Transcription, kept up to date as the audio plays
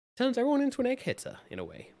turns everyone into an egg hitter in a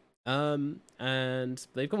way. And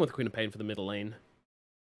they've gone with Queen of Pain for the middle lane.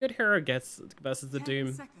 Good hero gets versus the Doom.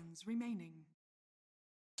 It's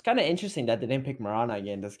kind of interesting that they didn't pick Mirana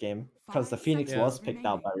again this game, because the Phoenix was picked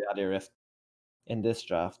out by Reality Rift in this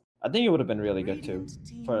draft. I think it would have been really good too,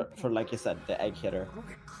 for like you said, the egg hitter.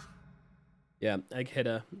 Yeah, egg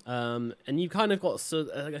hitter. And you kind of got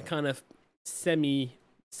a kind of semi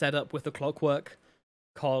setup with the clockwork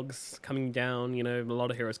cogs coming down. You know, a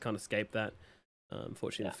lot of heroes can't escape that.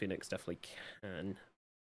 Unfortunately, the Phoenix definitely can.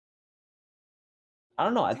 I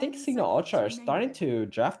don't know. I think Cignal Ultra are starting to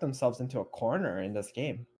draft themselves into a corner in this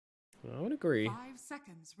game. I would agree.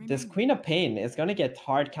 This Queen of Pain is going to get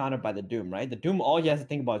hard countered by the Doom, right? The Doom, all he has to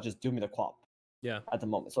think about is just dooming the Quap. Yeah. At the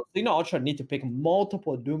moment. So Cignal Ultra need to pick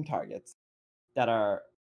multiple Doom targets that are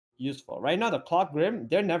useful. Right now, the Clock Grim,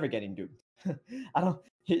 they're never getting doomed.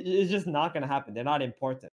 It's just not going to happen. They're not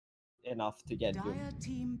important enough to get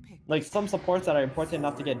doomed. Like some supports that are important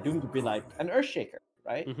enough to get doomed would be like an Earthshaker,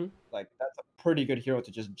 right? Like that's a pretty good hero to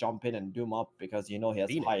just jump in and doom up because you know he has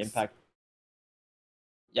high impact.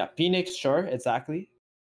 Yeah, Phoenix, sure, exactly.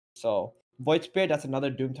 So Void Spirit, that's another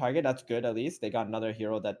doom target. That's good at least. They got another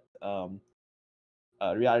hero that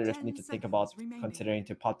Reality Rift need to think about considering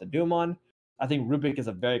to pop the doom on. I think Rubik is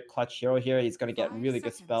a very clutch hero here. He's going to get really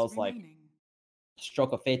good spells like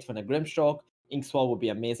Stroke of Fate from the Grimstroke. Inkswell would be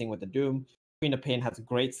amazing with the Doom. Queen of Pain has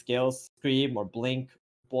great skills. Scream or Blink,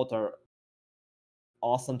 both are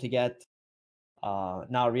awesome to get.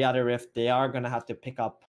 Now Reality Rift, they are going to have to pick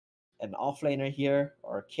up an offlaner here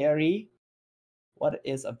or carry. What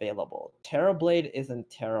is available? Terrorblade isn't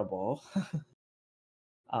terrible.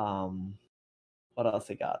 What else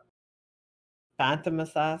we got? Phantom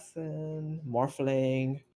Assassin,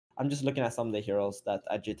 Morphling. I'm just looking at some of the heroes that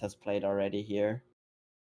Ajit has played already here.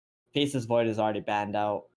 Faceless Void is already banned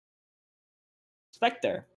out.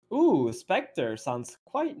 Spectre. Ooh, Spectre sounds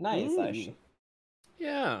quite nice, actually.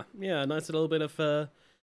 Yeah, nice little bit of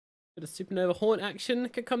Supernova Haunt action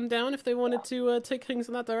could come down if they wanted to take things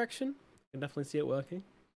in that direction. You can definitely see it working.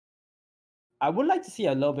 I would like to see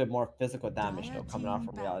a little bit more physical damage, though, coming out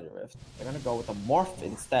from Reality Rift. They're going to go with a Morph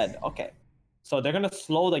instead. Okay. So they're going to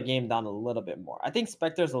slow the game down a little bit more. I think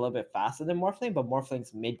Spectre's a little bit faster than Morphling, but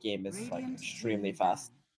Morphling's mid-game is like extremely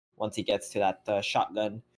fast once he gets to that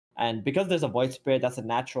shotgun. And because there's a Void Spirit, that's a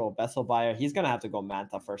natural Vessel Buyer, he's going to have to go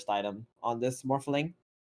Manta first item on this Morphling.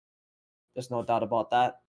 There's no doubt about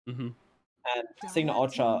that. And Cignal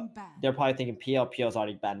Ultra, they're probably thinking PL. PL's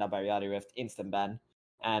already banned out by Reality Rift, instant ban.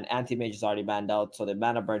 And Anti-Mage is already banned out, so the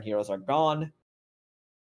mana burn heroes are gone.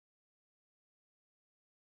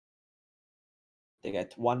 They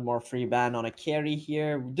get one more free ban on a carry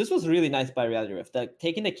here. This was really nice by Reality Rift.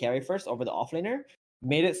 Taking the carry first over the offlaner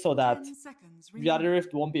made it so that Reality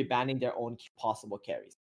Rift won't be banning their own possible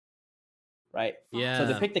carries. Right? Yeah. So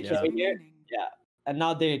they pick the carry here. Yeah. And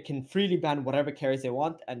now they can freely ban whatever carries they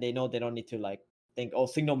want, and they know they don't need to like think, oh,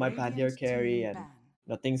 Cignal might ban their carry, and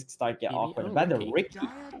things start get awkward. They ban the Ricky.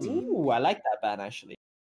 Ooh, I like that ban actually.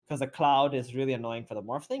 Because the Cloud is really annoying for the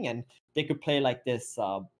Morphling, and they could play like this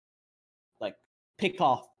like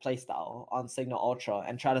pick-off playstyle on Cignal Ultra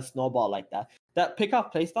and try to snowball like that. That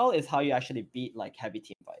pick-off playstyle is how you actually beat like heavy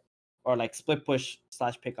team fight. Or like split push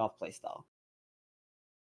 / pick-off playstyle.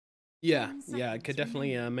 Yeah, it could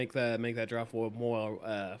definitely make that draft more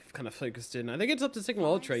kind of focused in. I think it's up to Cignal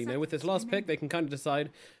Ultra, you know, with this last pick, they can kind of decide,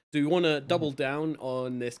 do we want to double down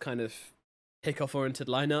on this kind of pick-off oriented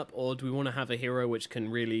lineup, or do we want to have a hero which can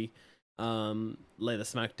really lay the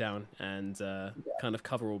smack down and kind of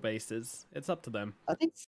cover all bases? It's up to them. I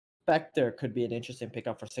think Spectre could be an interesting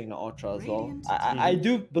pickup for Cignal Ultra as well. I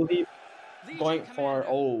do believe going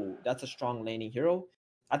for, that's a strong laning hero.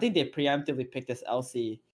 I think they preemptively picked this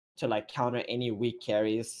LC to like counter any weak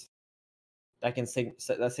carries that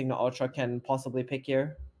Cignal Ultra can possibly pick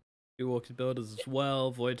here. Two can build as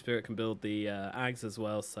well. Void Spirit can build the Ags as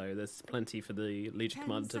well, so there's plenty for the Legion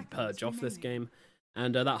Commander to purge off this game.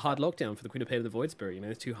 And that hard lockdown for the Queen of Pain and the Void Spirit, you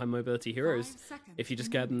know, two high mobility heroes. If you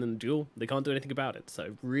just get them in the duel, they can't do anything about it.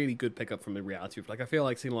 So really good pickup from the Reality. Like I feel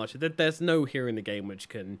like Cignal Ultra, there's no hero in the game which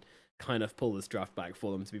can kind of pull this draft back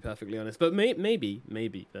for them, to be perfectly honest. But maybe,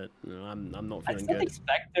 but no, I'm not feeling good. I think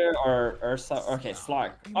Spectre or Ursa. Okay,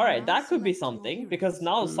 Slark. All right, that could be something, because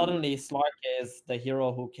now suddenly Slark is the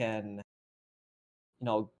hero who can, you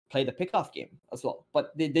know, play the pickoff game as well.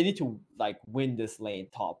 But they need to like win this lane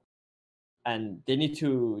top, and they need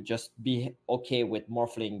to just be okay with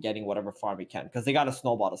Morphling getting whatever farm he can, because they got to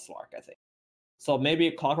snowball the Slark, I think. So maybe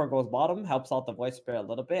Clockwork goes bottom, helps out the Void Spirit a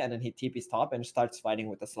little bit, and then he TP's top and starts fighting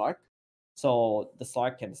with the Slark. So the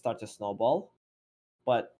Slark can start to snowball.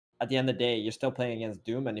 But at the end of the day, you're still playing against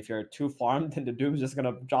Doom, and if you're too farmed, then the Doom's just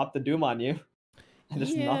gonna drop the Doom on you. And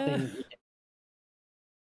there's nothing.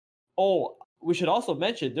 Oh, we should also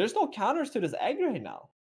mention there's no counters to this egg right now.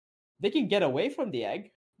 They can get away from the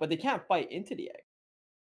egg, but they can't fight into the egg.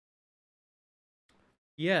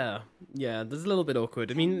 Yeah, there's a little bit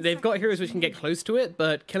awkward. I mean, they've got heroes which can get close to it,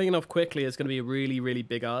 but killing it off quickly is going to be a really, really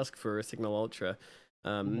big ask for a Cignal Ultra.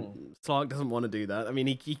 Slark doesn't want to do that. I mean,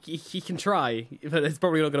 he can try, but it's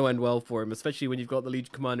probably not going to end well for him, especially when you've got the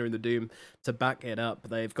Legion Commander and the Doom to back it up.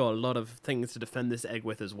 They've got a lot of things to defend this egg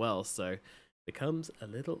with as well, so it becomes a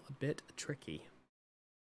little bit tricky.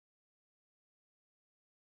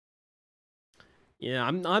 Yeah,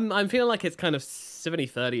 I'm feeling like it's kind of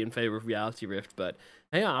 70-30 in favor of Reality Rift, but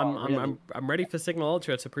hey, I'm ready for Cignal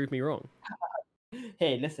Ultra to prove me wrong.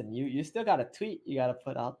 Hey, listen, you still got a tweet you gotta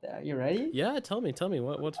put out there. You ready? Yeah, tell me,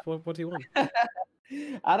 what do you want?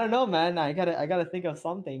 I don't know, man. I gotta think of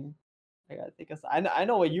something. I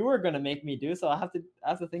know what you were gonna make me do, so I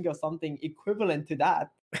have to think of something equivalent to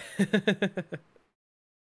that.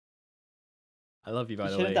 I love you, by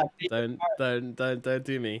the way. Don't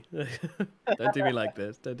do me. Don't do me like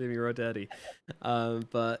this. Don't do me raw dirty.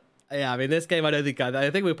 But yeah, I mean, this game, I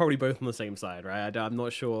think we're probably both on the same side, right? I'm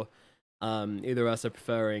not sure either of us are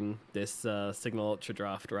preferring this Cignal Ultra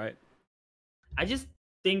draft, right? I just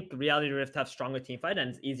think Reality Rift have stronger teamfight and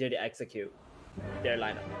it's easier to execute their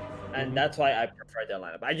lineup, and that's why I prefer their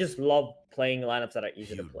lineup. I just love playing lineups that are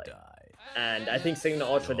easy to play. And I think Cignal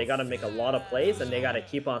Ultra, they gotta make a lot of plays and they gotta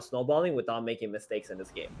keep on snowballing without making mistakes in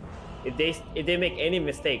this game. If they make any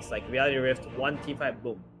mistakes, like Reality Rift, one teamfight,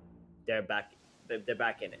 boom, they're back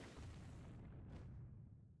in it.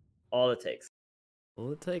 All it takes.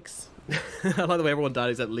 All it takes. I like the way everyone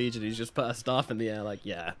died except Legion. He's just put a staff in the air like,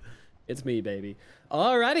 yeah, it's me, baby.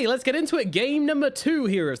 Alrighty, let's get into it. Game number 2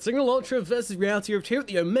 here of Cignal Ultra versus Reality Rift here at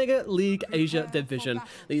the Omega League Asia Division.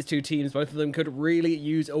 These two teams, both of them could really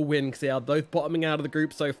use a win because they are both bottoming out of the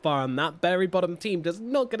group so far, and that very bottom team does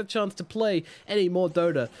not get a chance to play any more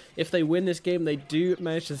Dota. If they win this game, they do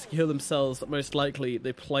manage to secure themselves most likely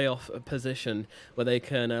the playoff position where they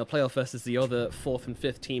can play off versus the other 4th and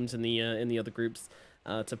 5th teams in the other groups.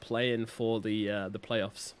 To play in for the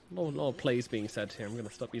playoffs. A lot of plays being said here. I'm going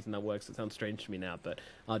to stop using that word because it sounds strange to me now, but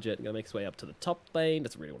Arjet going to make his way up to the top lane.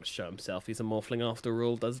 Doesn't really want to show himself. He's a morphling after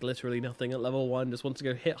all. Does literally nothing at level 1. Just wants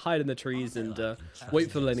to go hide in the trees and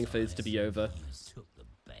wait for the laning phase to be over.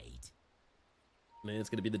 And it's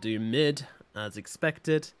going to be the Doom mid, as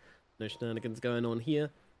expected. No shenanigans going on here.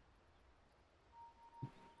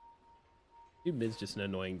 Doom mid's just an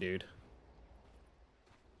annoying dude.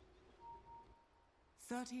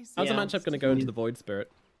 How's the matchup going to go into the Void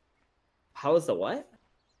Spirit? How is the what?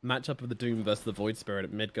 Matchup of the Doom versus the Void Spirit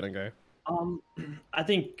at mid going to go? I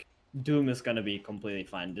think Doom is going to be completely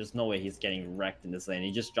fine. There's no way he's getting wrecked in this lane.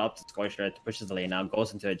 He just drops his Scorcher, pushes the lane out,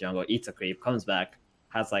 goes into a jungle, eats a creep, comes back,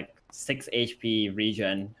 has like 6 HP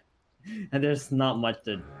regen, and there's not much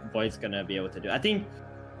that Void's going to be able to do. I think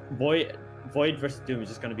Void versus Doom is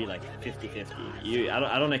just going to be like 50-50.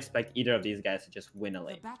 I don't expect either of these guys to just win a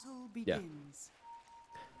lane. The battle begins.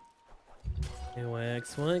 Anyway,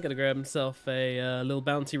 X1 gonna grab himself a little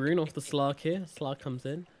bounty rune off the Slark here. Slark comes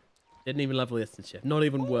in. Didn't even level the instant shift. Not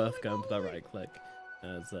even worth going for that right click.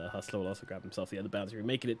 As Hustler will also grab himself the other bounty rune,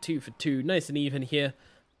 making it 2 for 2. Nice and even here.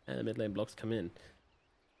 And mid lane blocks come in.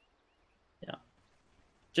 Yeah.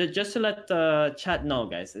 Just to let the chat know,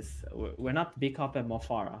 guys, we're not BCOP and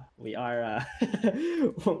Mofara. We are.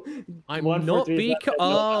 I'm not BCOP.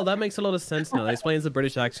 Oh, that makes a lot of sense now. That explains the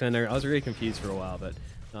British accent. I was really confused for a while, but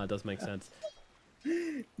it does make sense.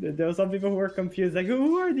 There were some people who were confused, like,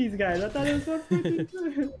 who are these guys? I thought it was so pretty good.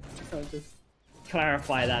 So just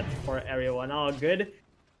clarify that for everyone. All good.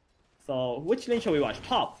 So which lane shall we watch?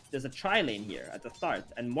 Top. There's a tri lane here at the start,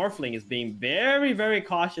 and Morphling is being very, very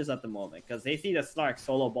cautious at the moment because they see the Slark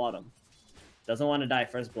solo bottom. Doesn't want to die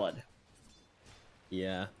first blood.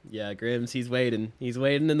 Yeah, Grims, he's waiting. He's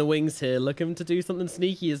waiting in the wings here, looking to do something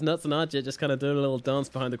sneaky as Nuts and Arjet, just kind of doing a little dance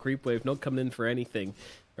behind the creep wave, not coming in for anything.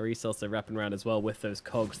 Aris also wrapping around as well with those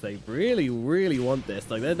cogs. They really, really want this.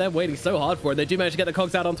 Like, they're waiting so hard for it. They do manage to get the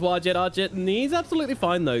cogs out onto Arjet, and he's absolutely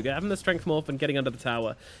fine, though. Having the strength morph and getting under the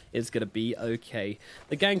tower is going to be okay.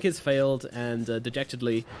 The gank is failed, and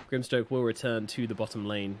dejectedly, Grimstroke will return to the bottom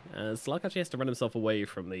lane. Slark actually has to run himself away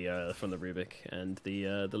from the Rubik and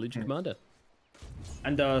the Legion Commander.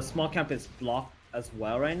 And the small camp is blocked as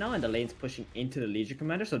well right now, and the lane's pushing into the Legion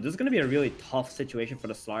Commander. So this is going to be a really tough situation for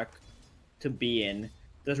the Slark to be in.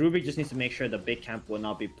 The Rubik just needs to make sure the big camp will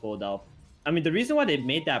not be pulled out I mean, the reason why they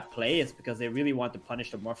made that play is because they really want to punish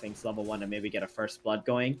the Morphlings level 1 and maybe get a first blood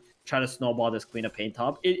going. Try to snowball this Queen of Pain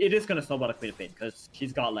top. It is going to snowball the Queen of Pain because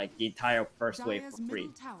she's got like the entire first wave for free.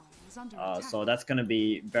 So that's going to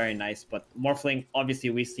be very nice. But Morphling, obviously,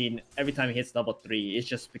 we've seen every time he hits level 3, it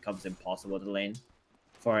just becomes impossible to lane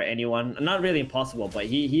for anyone. Not really impossible, but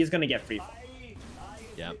he's going to get free.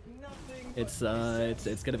 Yeah. It's going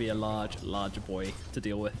to be a larger boy to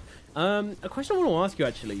deal with. A question I want to ask you,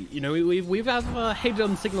 actually. You know, we've hated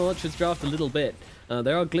on Cignal Ultra's draft a little bit.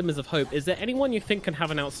 There are glimmers of hope. Is there anyone you think can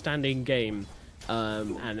have an outstanding game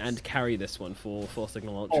and carry this one for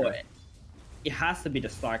Cignal Ultra? Oh, it has to be the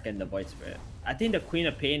Slark and the Void Spirit. I think the Queen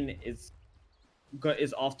of Pain is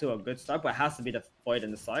off to a good start, but it has to be the Void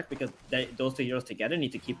and the Slark because those two heroes together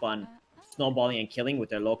need to keep on snowballing and killing with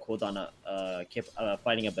their low cooldown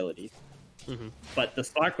fighting abilities. Mm-hmm. But the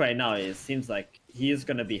Slark right now seems like he is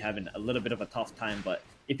going to be having a little bit of a tough time, but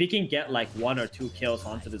if he can get like 1 or 2 kills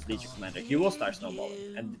onto this Legion Commander, he will start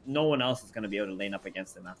snowballing, and no one else is going to be able to lane up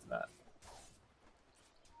against him after that.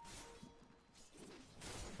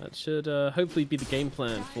 That should hopefully be the game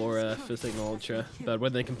plan for Cignal Ultra, but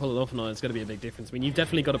whether they can pull it off or not, it's going to be a big difference. I mean, you've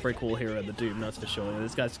definitely got a brick wall here at the Doom, that's for sure.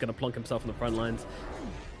 This guy's just going to plonk himself on the front lines.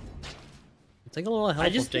 Taking a lot of help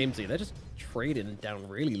off Jamesy. They're just trading down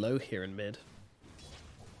really low here in mid.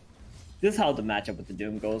 This is how the matchup with the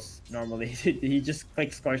Doom goes normally. He just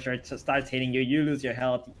clicks Scorcher, starts hitting you, you lose your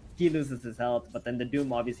health, he loses his health, but then the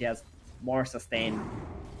Doom obviously has more sustain.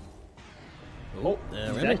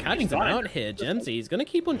 Remnant catching him out here. Gemsy, he's going to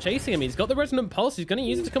keep on chasing him. He's got the Resonant Pulse. He's going to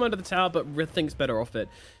use it to come under the tower, but thinks better off it.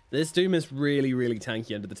 This Doom is really, really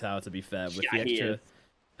tanky under the tower, to be fair, with the extra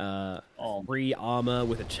free armor,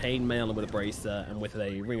 with a chainmail and with a bracer, and with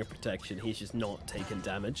a ring of protection. He's just not taking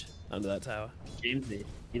damage under that tower. Jamesy,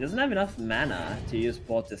 he doesn't have enough mana to use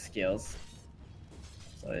both the skills,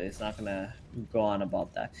 so he's not gonna go on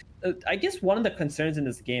about that. I guess one of the concerns in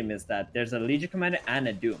this game is that there's a Legion Commander and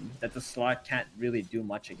a Doom that the Slark can't really do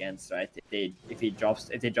much against, right? If they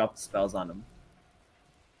drop spells on him,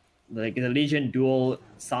 like the Legion duel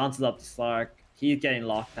silences up the Slark. He's getting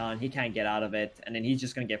locked down. He can't get out of it, and then he's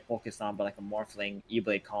just gonna get focused on by like a Morphling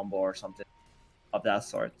E-Blade combo or something of that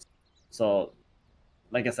sort. So,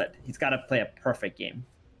 like I said, he's got to play a perfect game.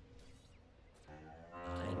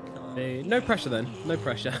 Hey, no pressure then. No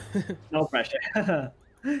pressure. No pressure.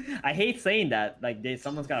 I hate saying that. Like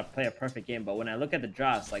someone's got to play a perfect game, but when I look at the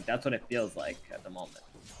drafts, like that's what it feels like at the moment.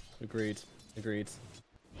 Agreed.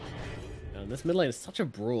 And this mid lane is such a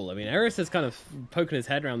brawl. I mean, Eris is kind of poking his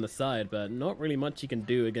head around the side, but not really much he can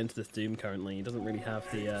do against this Doom currently. He doesn't really have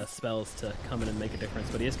the spells to come in and make a difference,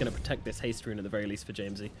 but he is going to protect this haste rune at the very least for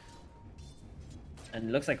Jamesy. And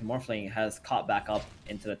it looks like Morphling has caught back up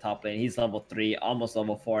into the top lane. He's level 3, almost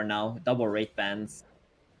level 4 now. Double rate bands.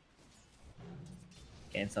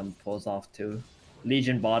 Getting some pulls off too.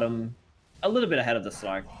 Legion bottom, a little bit ahead of the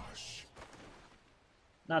Slark.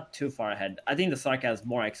 Not too far ahead. I think the Slark has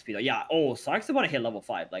more XP though. Yeah, Slark's about to hit level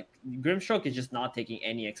 5. Like, Grimstroke is just not taking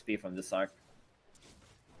any XP from the Slark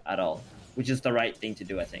at all. Which is the right thing to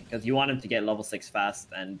do, I think. Because you want him to get level 6 fast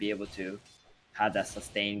and be able to have that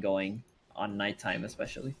sustain going on nighttime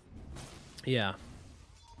especially. Yeah.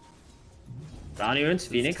 Brownie Runes,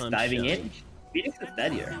 Phoenix diving in. Phoenix is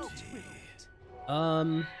dead here.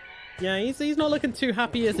 Yeah, he's not looking too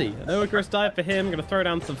happy, is he? No aggressive dive for him. Gonna throw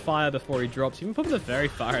down some fire before he drops. Even probably the very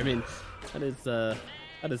fire. I mean, that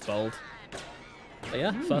is bold. But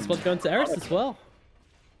yeah, first blood going to Eris as well.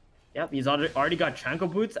 Yep, he's already got Tranquil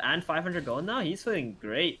Boots and 500 gold now. He's feeling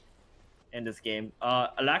great in this game.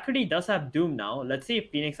 Alacrity does have Doom now. Let's see if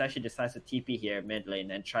Phoenix actually decides to TP here mid lane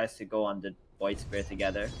and tries to go on the Void Spirit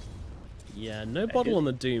together. Yeah, no bottle on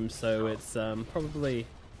the Doom, so it's probably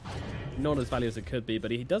not as valuable as it could be, but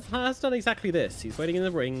he has done exactly this. He's waiting in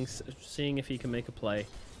the rings, seeing if he can make a play.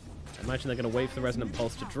 I imagine they're going to wait for the Resonant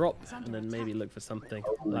Pulse to drop, and then maybe look for something.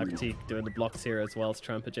 Alacrity doing the blocks here as well to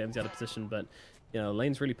try and put James out of position, but you know,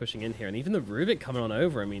 lane's really pushing in here, and even the Rubik coming on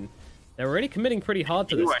over. I mean, they're already committing pretty hard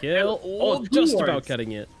to this kill. Just about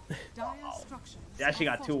getting it. They actually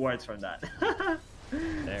got 2 words from that.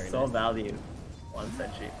 So nice. Value. 1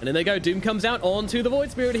 century. And then they go. Doom comes out onto the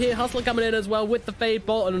Void Spirit here. Hustler coming in as well with the Fade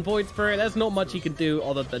Bolt and Void Spirit. There's not much he can do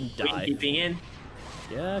other than die. Queen keeping in.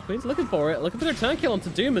 Yeah, Queen's looking for it. Looking for the return kill onto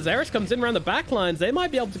Doom as Eris comes in around the back lines. They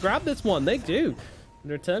might be able to grab this one. They do.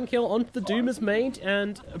 The return kill onto the Doom is made,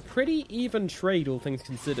 and a pretty even trade, all things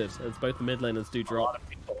considered, as both the mid laners do drop.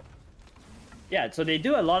 Yeah, so they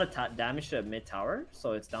do a lot of damage to the mid tower,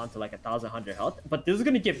 so it's down to like 1,100 health. But this is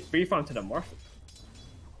going to give free farm to the Morph.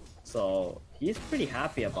 So he's pretty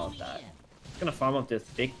happy about that. He's going to farm up this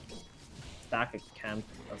big stack of camp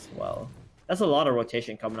as well. That's a lot of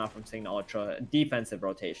rotation coming out from Cignal Ultra, defensive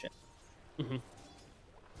rotation. Mm-hmm.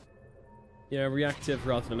 Yeah, reactive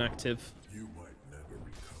rather than active. You might never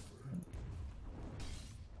recover.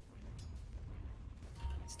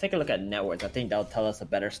 Let's take a look at networks. I think that'll tell us a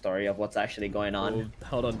better story of what's actually going on. Oh,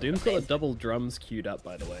 hold on, Doom's got the double drums queued up,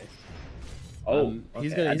 by the way. Okay.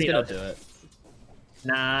 He's gonna do it.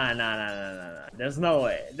 Nah. There's no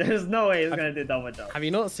way. There's no way he's gonna do double jump. Have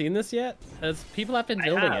you not seen this yet? As people have been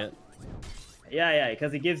building it. Yeah,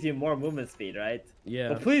 because it gives you more movement speed, right? Yeah.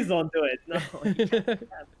 But please don't do it. No. You can't.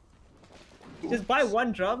 Just buy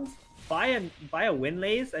one drums, buy a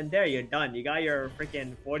Windlaze, and there you're done. You got your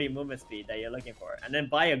freaking 40 movement speed that you're looking for, and then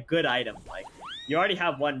buy a good item. Like you already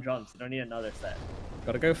have one drum, so you don't need another set.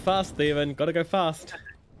 Gotta go fast, Steven. Gotta go fast.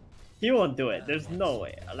 He won't do it. There's no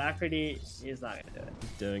way. Alacrity, he's not gonna do it.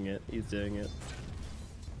 He's doing it. He's doing it.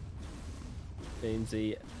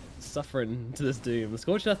 Beansy suffering to this Doom. The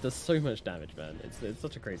Scorched Earth does so much damage, man. It's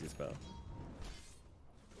such a crazy spell.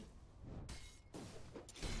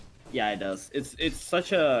 Yeah, it does. It's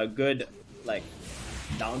such a good like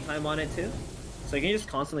downtime on it too. So you can just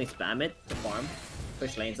constantly spam it to farm,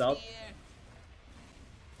 push lanes out.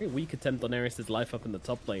 Very weak attempt on Ares' life up in the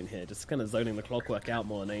top lane here, just kind of zoning the clockwork out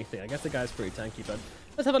more than anything. I guess the guy's pretty tanky, but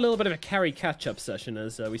let's have a little bit of a carry catch-up session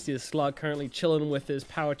as we see the Slug currently chilling with his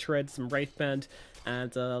power tread, some Wraith Band,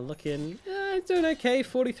 and looking doing okay.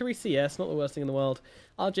 43 CS, not the worst thing in the world.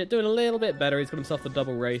 Arjit doing a little bit better. He's got himself the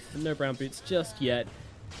double Wraith, no brown boots just yet.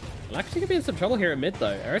 Well, actually, could be in some trouble here at mid,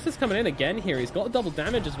 though. Eris is coming in again here. He's got double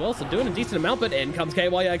damage as well, so doing a decent amount. But in comes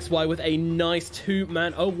KYXY with a nice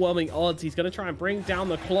two-man overwhelming odds. He's going to try and bring down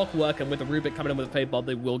the clockwork, and with the Rubik coming in with a Fade Bob,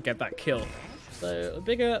 they will get that kill. So a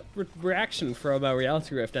bigger reaction from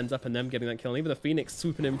Reality Rift ends up in them getting that kill. And even the Phoenix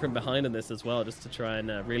swooping in from behind in this as well, just to try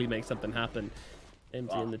and really make something happen.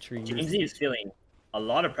 Empty in the trees. Jamesy is feeling a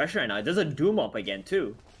lot of pressure right now. There's a Doom up again,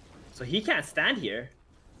 too. So he can't stand here.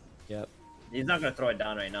 Yep. He's not going to throw it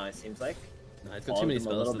down right now, it seems like. Nah, he's got too many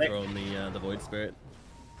spells to throw on the Void Spirit.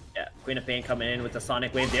 Yeah, Queen of Pain coming in with the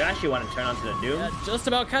Sonic Wave. They actually want to turn onto the Doom. Yeah, just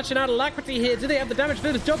about catching out Alacrity here. Do they have the damage to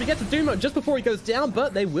do this job? He gets the Doom just before he goes down,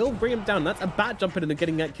 but they will bring him down. That's a bat jumping in and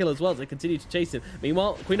getting that kill as well as they continue to chase him.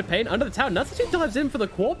 Meanwhile, Queen of Pain under the tower. Nuts actually dives in for the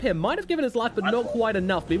Quarp here. Might have given his life, but not quite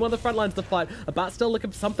enough. Meanwhile, the front lines to fight. A bat still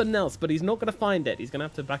looking for something else, but he's not going to find it. He's going to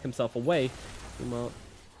have to back himself away. Meanwhile,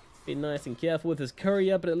 be nice and careful with his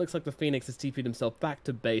courier, but it looks like the Phoenix has TP'd himself back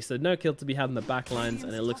to base, so no kill to be had in the back lines,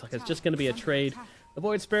 and it looks like it's just going to be a trade. The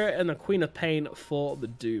Void Spirit and the Queen of Pain for the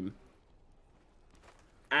Doom.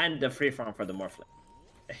 And the free farm for the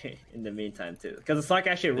Morphling in the meantime, too. Because the Slug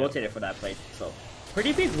actually rotated for that play, so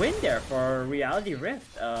pretty big win there for Reality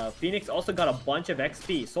Rift. Phoenix also got a bunch of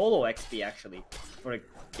XP, solo XP actually, for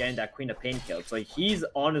getting that Queen of Pain kill. So he's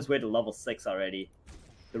on his way to level 6 already.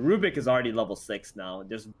 The Rubik is already level 6 now.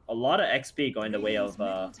 There's a lot of XP going the way of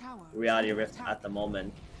Reality Rift at the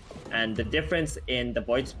moment. And the difference in the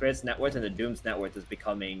Void Spirit's net worth and the Doom's net worth is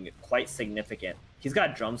becoming quite significant. He's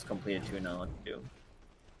got drums completed too now on Doom.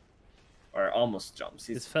 Or almost drums.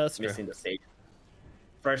 He's missing the stage.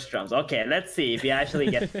 First drums. Okay, let's see if he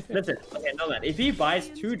actually gets... Listen, okay, no man. If he buys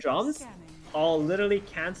 2 drums, I'll literally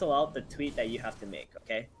cancel out the tweet that you have to make,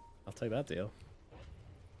 okay? I'll take that deal.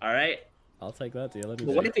 Alright? I'll take that deal. But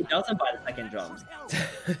what if he doesn't buy the second drums?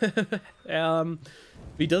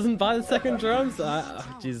 If he doesn't buy the second drums,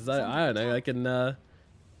 Jesus, I don't know. I can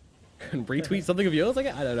retweet something of yours. I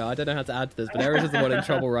don't know. I don't know how to add to this, but Ares is the one in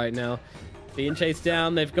trouble right now. Being chased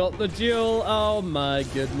down. They've got the duel. Oh my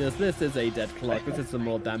goodness. This is a dead clock. This is some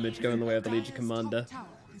more damage going the way of the Legion Commander.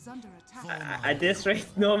 At this rate,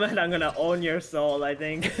 Nomad, I'm gonna own your soul, I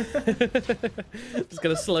think. Just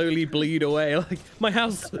gonna slowly bleed away. Like, my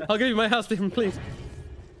house! I'll give you my house, please.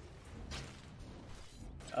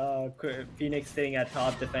 Phoenix sitting at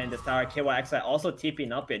top defending this tower. KYXI also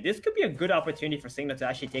TPing up here. This could be a good opportunity for Cignal to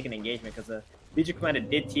actually take an engagement because the Legion Commander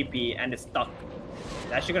did TP and is stuck.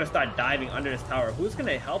 They're actually going to start diving under this tower. Who's going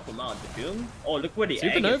to help him out? The Doom? Oh, look where the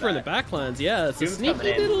egg is Supernova in the backlines, yeah. It's a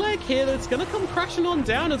sneaky little egg here that's going to come crashing on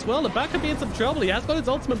down as well. The back could be in some trouble. He has got his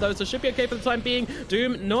ultimate though, so should be okay for the time being.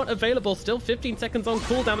 Doom not available. Still 15 seconds on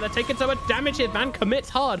cooldown, but they're taking so much damage here. Van commits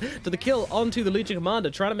hard to the kill onto the Legion Commander,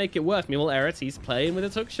 trying to make it work. Meanwhile, Eretz, he's playing with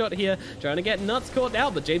his hook shot here, trying to get Nuts caught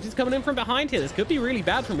out, but James is coming in from behind here. This could be really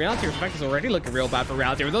bad from Reality. In fact, it's already looking real bad for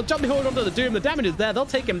Reality. They'll jump hold onto the Doom. The damage is there. They'll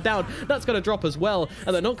take him down. Nuts going to drop as well,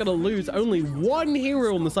 and they're not going to lose only 1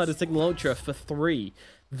 hero on the side of Cignal Ultra for 3.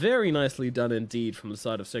 Very nicely done indeed from the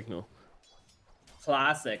side of Cignal.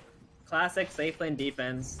 Classic safe lane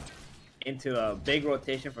defense into a big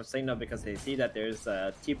rotation for Cignal because they see that there's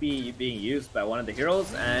a TP being used by one of the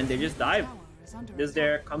heroes and they just dive. This is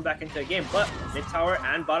their comeback into a game, but mid tower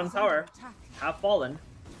and bottom tower have fallen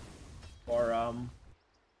for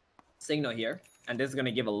Cignal here, and this is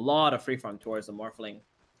gonna give a lot of free farm towards the Morphling.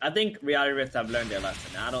 I think Reality Rift have learned their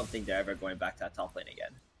lesson. I don't think they're ever going back to that top lane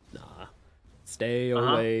again. Nah, stay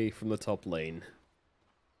away from the top lane.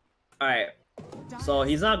 All right, so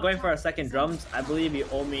he's not going for a second drums. I believe you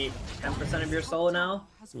owe me 10% of your soul now.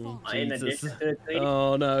 In addition to the trading.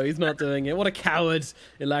 Oh no, he's not doing it. What a coward,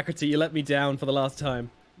 Alacrity. You let me down for the last time.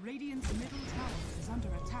 Radiant's middle tower is under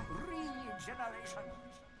attack.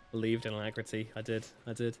 Believed in Alacrity. I did.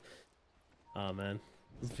 Oh man,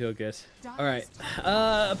 doesn't feel good. All right,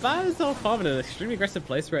 Bad is off in an extremely aggressive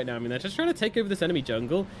place right now. I mean, they're just trying to take over this enemy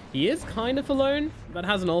jungle. He is kind of alone, but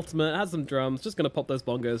has an ultimate, has some drums. Just gonna pop those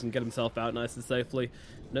bongos and get himself out nice and safely.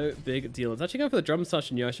 No big deal. It's actually going for the drum slash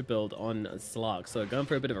and Yasha build on Slark, so going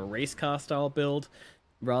for a bit of a race car style build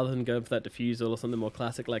rather than going for that diffusal or something more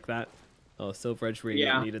classic like that. Oh, Silver Edge really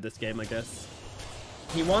needed this game, I guess.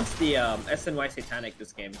 He wants the SNY Satanic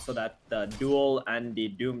this game so that the Duel and the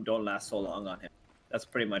Doom don't last so long on him. That's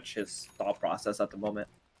pretty much his thought process at the moment.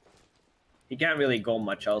 He can't really go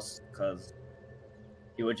much else because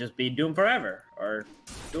he would just be Doom forever or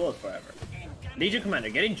Duels forever. Legion Commander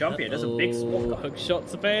getting jumpy. There's a big smoke. Hook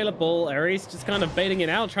shots available. Ares just kind of baiting it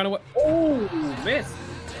out, trying to... Oh, missed.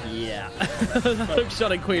 Yeah. Hook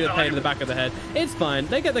shot and Queen of Pain in the back of the head. It's fine.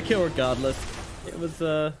 They get the kill regardless. It was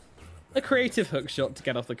a creative hook shot to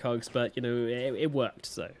get off the cogs, but, you know, it worked,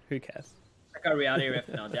 so who cares? Check out Reality Rift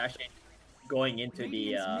now. They're actually going into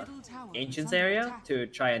the Ancients area to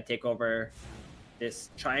try and take over this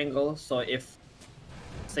triangle. So if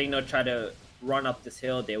Cignal try to run up this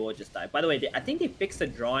hill, they will just die. By the way, I think they fixed the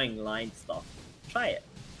drawing line stuff. Try it.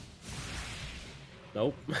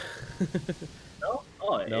 Nope. No?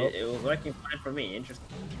 Oh, nope. It was working fine for me. Interesting.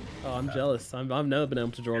 Oh, I'm jealous. I've never been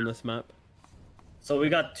able to draw on this map. So we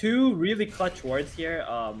got two really clutch wards here.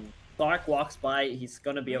 Dark walks by, he's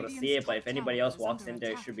gonna be able to see it, but if anybody else walks in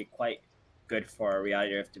there, it should be quite good for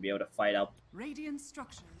Reality Rift to be able to fight up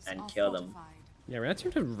and kill them. Yeah, Red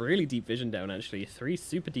Team have really deep vision down, actually. 3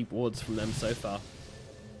 super deep wards from them so far.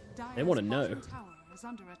 They want to know.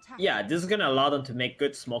 Yeah, this is going to allow them to make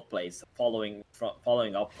good smoke plays following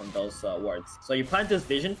up from those wards. So you plant this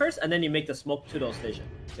vision first, and then you make the smoke to those vision.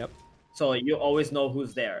 Yep. So you always know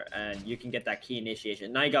who's there, and you can get that key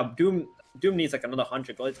initiation. Now you got Doom. Doom needs like another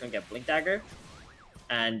 100 gold. It's going to get Blink Dagger.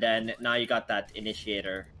 And then now you got that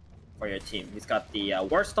initiator for your team. He's got the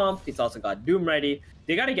War Stomp. He's also got Doom ready.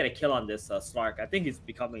 They got to get a kill on this Slark. I think he's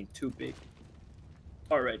becoming too big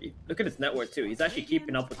already. Look at his net worth too. He's actually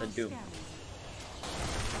keeping up with the Doom.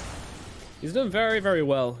 He's doing very, very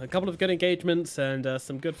well. A couple of good engagements and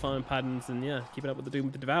some good farming patterns, and yeah, keeping up with the Doom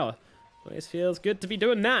with the Devour. Always feels good to be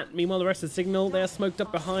doing that. Meanwhile, the rest of Cignal, they're smoked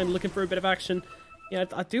up behind, looking for a bit of action. Yeah,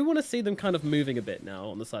 I do want to see them kind of moving a bit now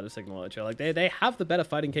on the side of Cignal. Like they have the better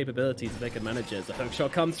fighting capabilities if they can manage it. As a hook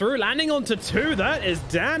shot comes through, landing onto 2. That is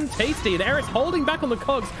damn tasty. And Eris holding back on the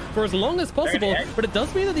cogs for as long as possible. But it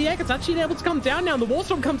does mean that the egg is actually able to come down now. And the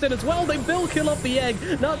Warstorm comes in as well. They will kill off the egg.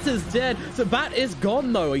 Nuts is dead. So Bat is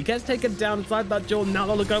gone though. He gets taken down inside that jaw. Now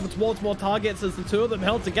they'll look over towards more targets as the 2 of them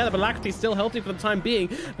held together. But Lacrity's still healthy for the time being.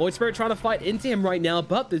 Void Spirit trying to fight into him right now.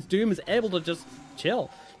 But this Doom is able to just chill.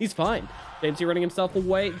 He's fine. Jamesy running himself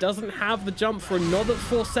away, doesn't have the jump for another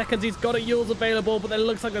 4 seconds. He's got a Yules available, but it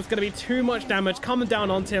looks like there's going to be too much damage coming down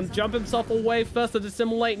onto him. Jump himself away, first to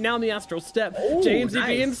dissimulate, now in the Astral Step. Ooh, Jamesy nice.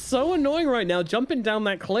 Being so annoying right now, jumping down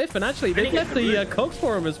that cliff, and actually they've left the cogs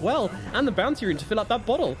for him as well, and the bounty rune to fill up that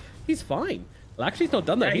bottle. He's fine. Well, actually, he's not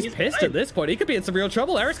done that. Yeah, he's pissed at this point. He could be in some real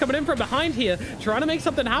trouble. Eric's coming in from behind here, trying to make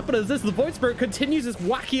something happen as this. The Void Spirit continues his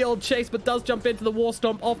wacky old chase, but does jump into the War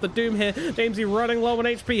Stomp off the Doom here. Jamesy running low on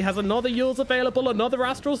HP, has another Yules available, another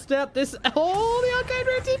Astral Step. This, oh, the Arcade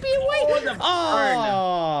Rare TP away.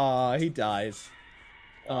 Oh, he dies.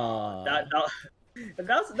 That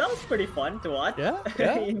was pretty fun to watch. Yeah,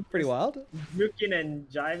 pretty wild. Juking and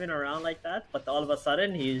jiving around like that, but all of a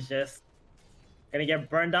sudden he's just gonna get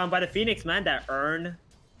burned down by the Phoenix, man. That Urn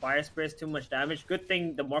Fire Spirit's too much damage. Good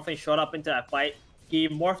thing the Morphling showed up into that fight. He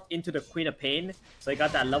morphed into the Queen of Pain, so he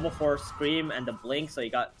got that level 4 Scream and the Blink, so he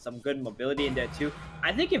got some good mobility in there too.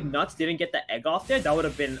 I think if Nuts didn't get the egg off there, that would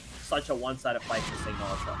have been such a one-sided fight for Cignal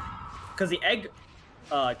also. Because the egg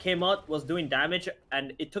came out, was doing damage,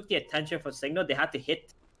 and it took the attention for Cignal. They had to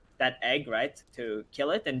hit that egg, right, to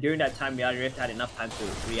kill it, and during that time, Reality Rift had enough time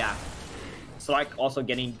to react. So like also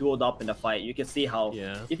getting dueled up in the fight, you can see how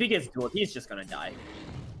if he gets dueled, he's just gonna die.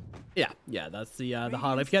 Yeah, that's the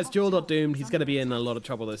hard. If he gets dueled or doomed, he's gonna be in a lot of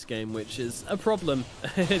trouble this game, which is a problem.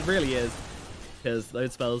 It really is. because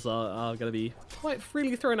those spells are going to be quite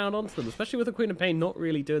freely thrown out onto them, especially with the Queen of Pain not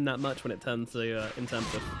really doing that much when it turns to in terms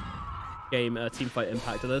of game teamfight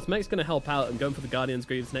impact. And this mech's going to help out and going for the Guardian's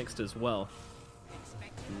Greaves next as well.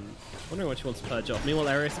 Wondering what she wants to purge off. Meanwhile,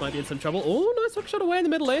 Arius might be in some trouble. Oh, nice hook shot away in the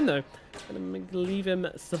middle lane though. Gonna leave him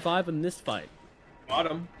survive in this fight.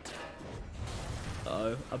 Got him.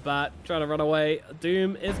 Uh-oh, a bat trying to run away.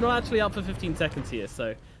 Doom is not actually up for 15 seconds here,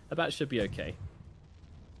 so a bat should be okay.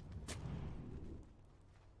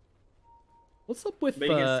 What's up with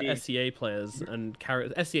SEA players and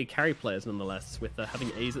SEA carry players nonetheless, with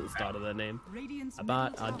having A's at the start of their name?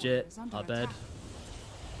 Abat, Ajit, Abed.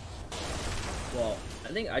 Well, I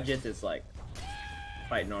think Ajit is like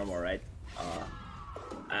quite normal, right?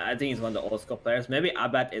 I think he's one of the old school players. Maybe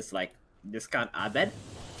Abed is like discount Abed.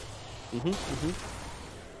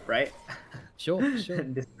 Right? Sure, sure.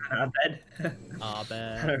 Discount Abed.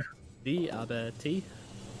 Abed. The Abed T.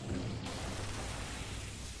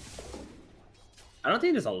 I don't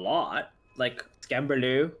think there's a lot. Like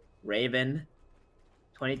Scamberloo, Raven,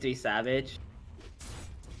 23 Savage.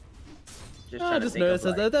 I just noticed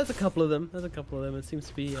there's a couple of them. There's a couple of them. It seems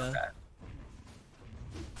to be the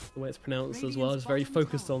way it's pronounced as well. It's very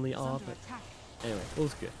focused on the R. But anyway,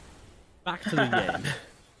 all's good. Back to the game.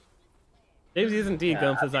 James is indeed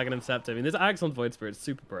going for the Aghanim Scepter. I mean, this Axe on Void Spirit is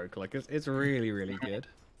super broke. Like, it's really, really good.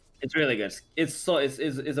 It's really good. It's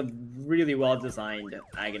a really well designed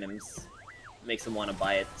Aghanims. Makes him want to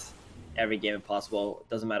buy it every game if possible.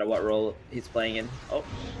 Doesn't matter what role he's playing in. Oh.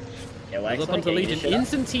 Up onto Legion.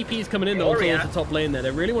 Instant TPs coming in though towards the top lane there.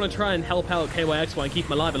 They really want to try and help out KYXY and keep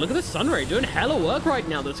him alive. And look at the Sunray doing hella work right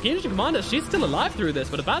now. The Skinnage Commander, she's still alive through this,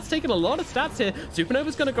 but Abat's taking a lot of stats here.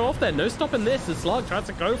 Supernova's going to go off there. No stopping this as Slug tries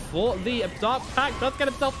to go for the Dark Pack. Does get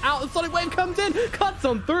himself out. The Sonic Wave comes in, cuts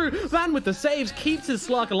on through. Van with the saves, keeps his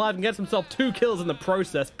Slug alive and gets himself 2 kills in the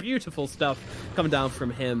process. Beautiful stuff coming down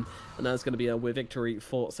from him. And that's going to be a victory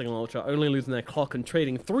for Cignal Ultra, only losing their clock and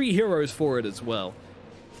trading 3 heroes for it as well.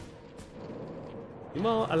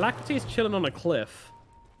 Meanwhile, Alacrity is chilling on a cliff.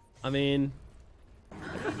 I mean...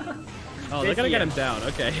 Oh, they're going to get him down.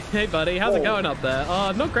 Okay. Hey, buddy. How's it going up there?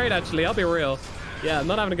 Oh, not great, actually. I'll be real. Yeah, I'm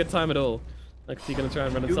not having a good time at all. Alacrity going to try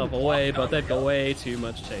and run himself away, but they've got way too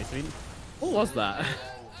much chase. I mean, what was that?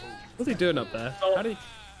 What's he doing up there? How did he...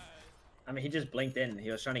 I mean, he just blinked in. He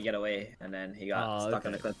was trying to get away, and then he got stuck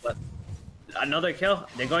on the cliff. But another kill.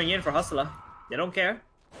 They're going in for Hustler. They don't care.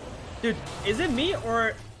 Dude, is it me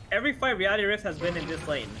or every fight Reality Rift has been in this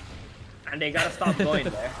lane? And they gotta stop going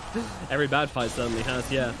there. Every bad fight certainly has,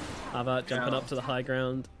 yeah. Avat jumping up to the high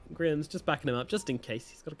ground. Grimm's just backing him up just in case.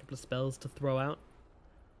 He's got a couple of spells to throw out.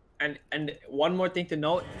 And one more thing to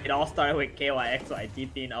note, it all started with KYXY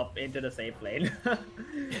TPing up into the safe lane.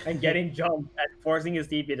 And getting jumped and forcing his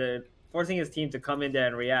team to come in there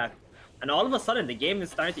and react. And all of a sudden, the game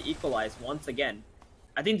is starting to equalize once again.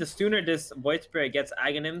 I think the sooner this Void Spirit gets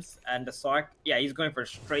Aghanims and the Sark, yeah, he's going for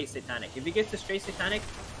straight Satanic. If he gets the straight Satanic,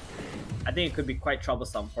 I think it could be quite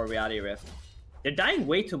troublesome for Reality Rift. They're dying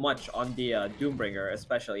way too much on the Doombringer,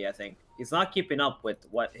 especially, I think. He's not keeping up with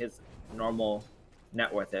what his normal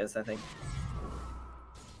net worth is, I think.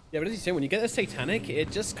 Yeah, but as you say, when you get a Satanic,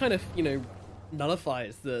 it just kind of, you know,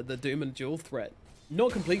 nullifies the Doom and dual threat.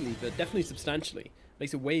 Not completely, but definitely substantially.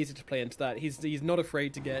 Makes it way easier to play into that. He's not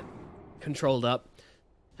afraid to get controlled up.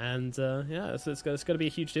 And yeah, it's going to be a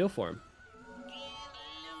huge deal for him.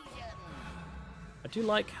 I do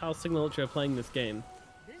like how Cignal Ultra are playing this game.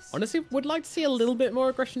 Honestly, would like to see a little bit more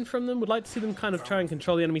aggression from them. Would like to see them kind of try and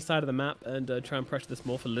control the enemy side of the map and try and pressure this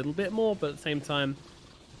morph a little bit more. But at the same time,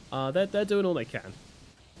 they're doing all they can.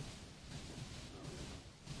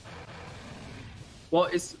 Well,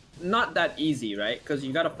 it's not that easy, right? Because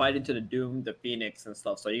you got to fight into the Doom, the Phoenix, and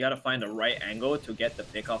stuff. So you got to find the right angle to get the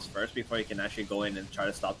pickoffs first before you can actually go in and try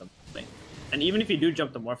to stop them. And even if you do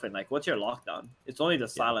jump the Morphin, like, what's your lockdown? It's only the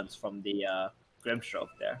silence from the Grimstroke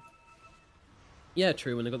there. Yeah,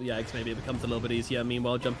 true. When they've got the Yags, maybe it becomes a little bit easier.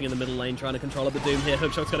 Meanwhile, jumping in the middle lane, trying to control up the Doom here.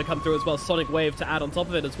 Hookshot's going to come through as well. Sonic Wave to add on top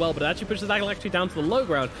of it as well. But it actually pushes Aghanim actually down to the low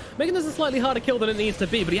ground, making this a slightly harder kill than it needs to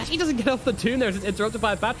be. But he actually doesn't get off the Doom there as it's interrupted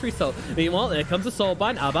by a battery cell. Meanwhile, there comes a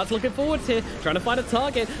Soulbind. Abat's looking forwards here, trying to find a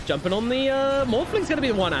target. Jumping on the Morphling's going to be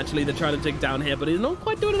the one, actually, they're trying to dig down here. But he's not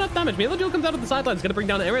quite doing enough damage. Meanwhile, the duel comes out of the sidelines, going to bring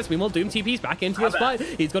down Eris. Meanwhile, Doom TP's back into his fight.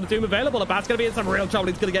 He's got a Doom available. Abat's going to be in some real trouble.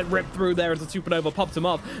 He's going to get ripped through there as the Supernova pops him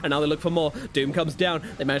off. And now they look for more. Doom comes comes down.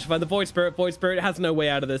 They manage to find the Void Spirit. Void Spirit has no way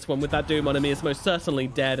out of this one with that Doom on him. He is most certainly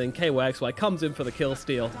dead, and KYXY comes in for the kill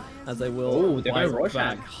steal as they will wipe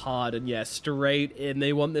back hard and straight in.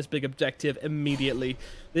 They want this big objective immediately.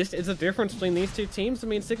 This is a difference between these two teams. I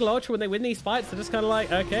mean, Cignal Ultra, when they win these fights, they're just kind of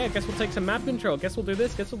like, okay, I guess we'll take some map control. Guess we'll do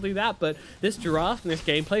this. Guess we'll do that. But this draft and this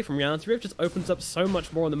gameplay from Reality Rift just opens up so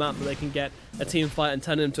much more on the map that they can get a team fight and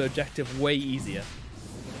turn it into an objective way easier.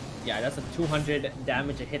 Yeah, that's a 200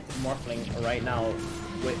 damage a hit to Morphling right now,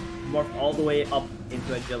 with Morph all the way up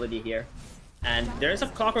into agility here. And there's a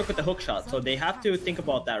Clockwork with the hook shot, so they have to think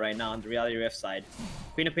about that right now on the Reality Rift side.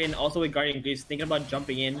 Queen of Pain also with Guardian Greaves thinking about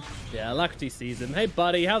jumping in. Yeah, Alacrity sees him. Hey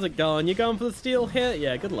buddy, how's it going? You going for the steal here?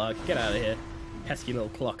 Yeah, good luck. Get out of here. Pesky little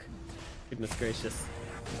clock. Goodness gracious.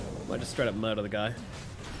 Might just straight up murder the guy.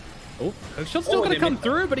 Oh, hookshot's still going to come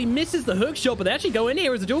through, but he misses the hookshot. But they actually go in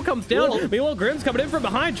here as the duel comes down. Whoa. Meanwhile, Grimm's coming in from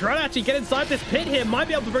behind, trying to actually get inside this pit here. Might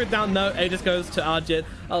be able to bring it down. No, Aegis goes to Arjit.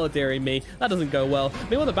 Oh, dearie me. That doesn't go well.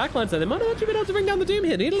 Meanwhile, the backline side, they might have actually been able to bring down the Doom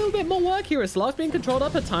here. Need a little bit more work here. Slark's being controlled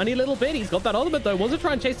up a tiny little bit. He's got that ultimate, though. Wants to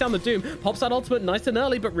try and chase down the Doom. Pops that ultimate nice and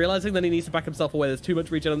early, but realizing that he needs to back himself away. There's too much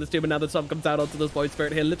regen on this Doom, and now the sun comes out onto this Void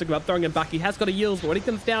Spirit here, lifting him up, throwing him back. He has got a yield, but when he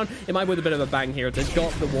comes down, it might be with a bit of a bang here. They've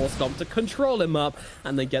got the War Stomp to control him up,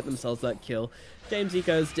 and they get themselves that kill. Jamesy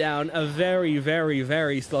goes down. A very, very,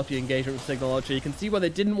 very sloppy engagement with Cignal Ultra. You can see why they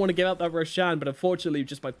didn't want to give up that Roshan, but unfortunately,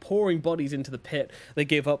 just by pouring bodies into the pit, they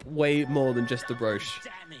gave up way more than just the Roche.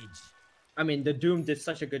 I mean, the Doom did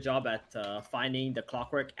such a good job at finding the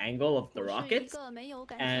Clockwork angle of the rockets,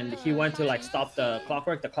 and he went to like stop the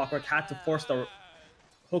Clockwork. The Clockwork had to force the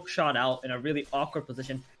hook shot out in a really awkward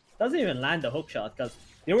position. Doesn't even land the hook shot because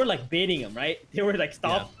they were like baiting him, right? They were like,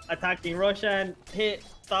 stop attacking Roshan, hit,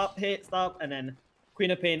 stop, and then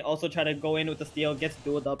Queen of Pain also tried to go in with the steal, gets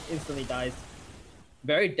dueled up, instantly dies.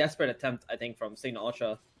 Very desperate attempt, I think, from Cignal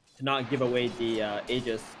Ultra to not give away the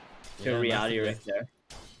Aegis to Reality Rift there.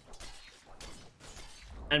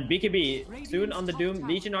 And BKB, soon on the Doom.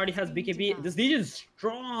 Legion already has BKB. This Legion's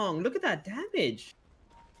strong. Look at that damage.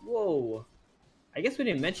 Whoa. I guess we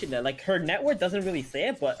didn't mention that. Like, her net worth doesn't really say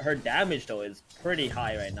it, but her damage, though, is pretty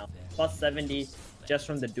high right now. Plus 70 just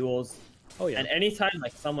from the duels. Oh, yeah. And anytime,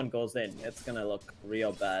 like, someone goes in, it's going to look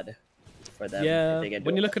real bad for them. Yeah, if they get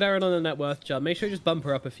when you look at Aaron on the net worth chart, make sure you just bump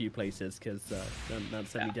her up a few places, because that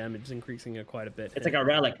 70 damage is increasing her quite a bit. It's like a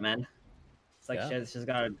relic, man. It's like she's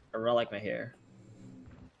got a relic right here.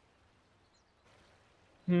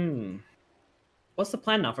 What's the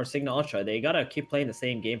plan now for Cignal Ultra? They gotta keep playing the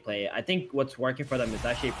same gameplay. I think what's working for them is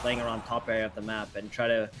actually playing around top area of the map and try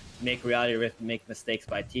to make Reality Rift make mistakes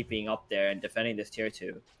by TPing up there and defending this tier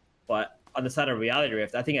 2. But on the side of Reality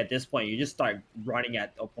Rift, I think at this point you just start running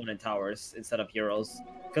at opponent towers instead of heroes,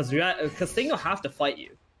 because Cignal have to fight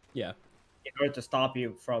you. Yeah. In order to stop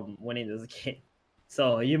you from winning this game.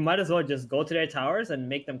 So you might as well just go to their towers and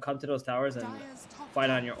make them come to those towers and fight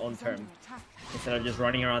on your own terms, instead of just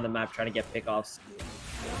running around the map trying to get pickoffs.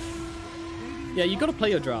 Yeah, you got to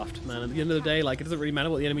play your draft, man. At the end of the day, like, it doesn't really matter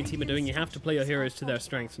what the enemy team are doing. You have to play your heroes to their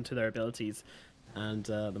strengths and to their abilities. And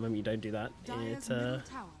the moment you don't do that, you're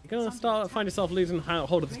going to find yourself losing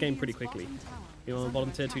hold of this game pretty quickly. You're on the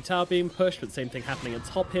bottom tier 2 tower being pushed, but the same thing happening on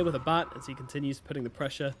top here with a bat as he continues putting the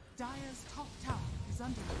pressure.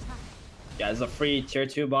 Yeah, there's a free tier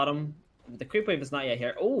 2 bottom. The creep wave is not yet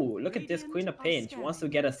here. Oh, look at this Queen of Pain. She wants to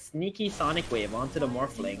get a sneaky Sonic Wave onto the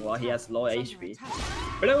Morphling while he has low HP.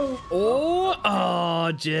 Hello!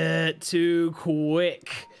 Oh, Jet, too quick.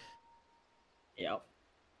 Yep.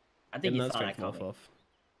 I think he saw that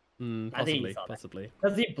coming. Possibly.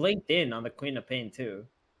 Because he blinked in on the Queen of Pain too.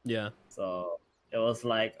 Yeah. So it was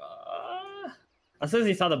like, as soon as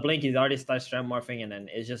he saw the blink, he's already started strength morphing, and then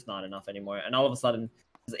it's just not enough anymore. And all of a sudden,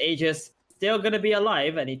 his Aegis still gonna be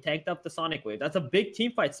alive, and he tanked up the Sonic Wave. That's a big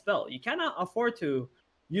teamfight spell. You cannot afford to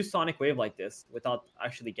use Sonic Wave like this without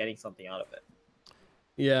actually getting something out of it.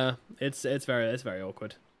 Yeah, it's very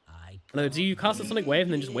awkward. No, do you cast a Sonic Wave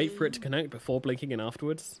and then just wait for it to connect before blinking in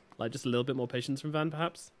afterwards? Like, just a little bit more patience from Van,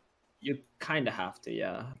 perhaps? You kind of have to,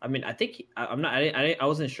 yeah. I mean, I think I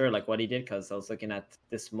wasn't sure like what he did, because I was looking at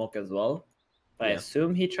this smoke as well. But I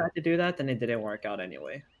assume he tried to do that, and it didn't work out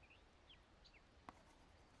anyway.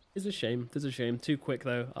 It's a shame. It's a shame. Too quick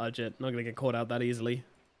though. Arjit not gonna get caught out that easily.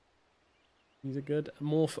 He's a good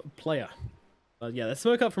morph player. But yeah, let's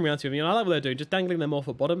smoke up from round 2. I mean, I like what they're doing, just dangling their morph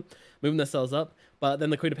at bottom, moving themselves up. But then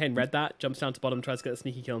the Queen of Pain read that, jumps down to bottom, tries to get a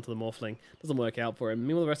sneaky kill into the Morphling. Doesn't work out for him.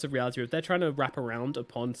 Meanwhile, the rest of Reality, they're trying to wrap around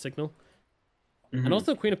upon Cignal. And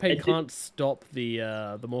also, Queen of Pain can't stop the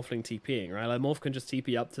Morphling TPing, right? Like, Morph can just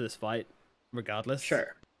TP up to this fight regardless.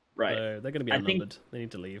 Sure. Right. So they're going to be outnumbered. They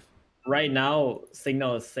need to leave. right now,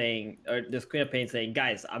 Cignal is saying, or this Queen of Pain saying,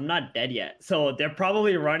 guys, I'm not dead yet. So they're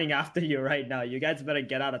probably running after you right now. You guys better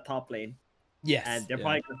get out of top lane. Yes. And they're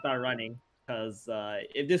probably going to start running. Because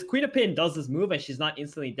if this Queen of Pain does this move and she's not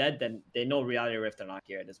instantly dead, then they know Reality Rift are not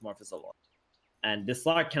here. This Morph is alone. And this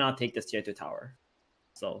Slark cannot take this tier 2 tower.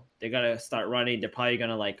 So they're going to start running. They're probably going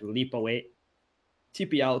to like leap away,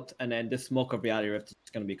 TP out, and then this smoke of Reality Rift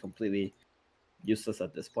is going to be completely useless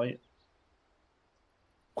at this point.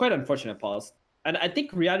 Quite unfortunate pause. And I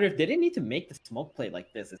think Reality Rift, they didn't need to make the smoke play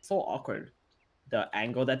like this. It's so awkward, the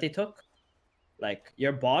angle that they took. Like,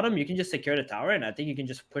 your bottom, you can just secure the tower, and I think you can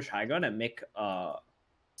just push high ground and make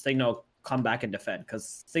Cignal come back and defend,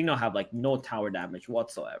 because Cignal have, like, no tower damage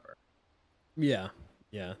whatsoever. Yeah,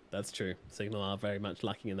 that's true. Cignal are very much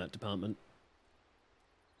lacking in that department.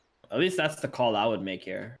 At least that's the call I would make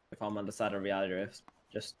here, if I'm on the side of Reality Rift.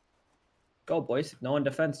 Just go, boys. No one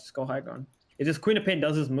defends, just go high ground. If this Queen of Pain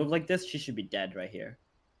does this move like this, she should be dead right here.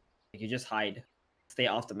 Like, you just hide. Stay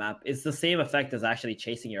off the map. It's the same effect as actually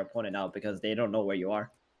chasing your opponent out because they don't know where you are.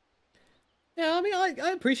 Yeah, I mean,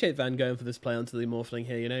 I appreciate Van going for this play onto the Morphling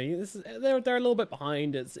here. You know, they're a little bit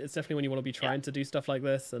behind. It's definitely when you want to be trying to do stuff like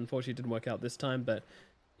this. Unfortunately, it didn't work out this time. But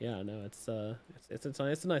yeah, no, it's a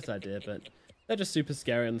nice idea. But they're just super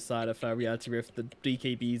scary on the side of Reality Rift. The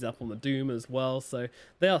DKB's up on the Doom as well, so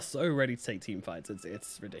they are so ready to take team fights.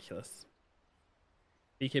 It's ridiculous.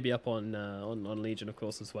 BKB up on Legion, of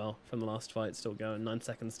course, as well, from the last fight. Still going, 9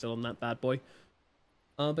 seconds still on that bad boy.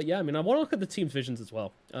 But yeah, I mean, I want to look at the team's visions as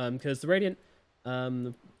well. Because the Radiant,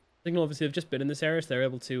 Cignal obviously have just been in this area, so they're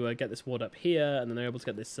able to get this ward up here, and then they're able to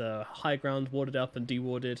get this high ground warded up and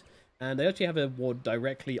dewarded. And they actually have a ward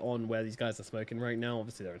directly on where these guys are smoking right now.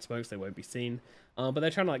 Obviously, they're in smoke, so they won't be seen. But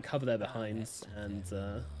they're trying to like cover their behinds and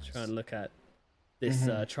try and look at this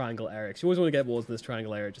triangle area. 'Cause you always want to get wards in this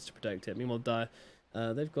triangle area just to protect it. Meanwhile,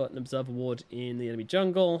 they've got an observer ward in the enemy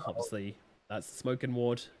jungle. Obviously, that's the smoking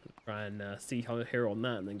ward. Try and see hero on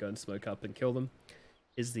that, and then go and smoke up and kill them.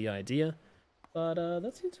 Is the idea. But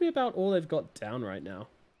that seems to be about all they've got down right now.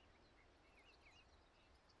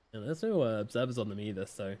 And there's no observers on them either,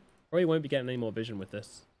 so probably won't be getting any more vision with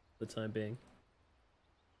this for the time being.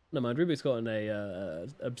 No mind, Ruby's got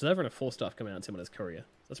an observer and a 4-star coming out to him on his courier.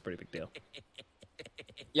 That's a pretty big deal.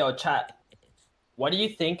 Yo, chat. What do you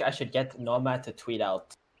think I should get Nomad to tweet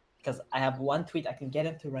out? Because I have one tweet I can get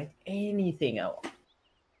him to write anything out.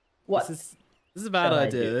 What? This is a bad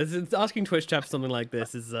idea. Asking Twitch chat for something like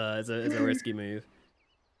this is a risky move.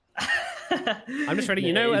 I'm just ready.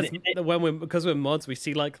 You know, because we're mods, we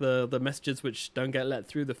see like the messages which don't get let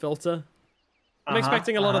through the filter. I'm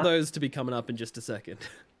expecting a lot of those to be coming up in just a second.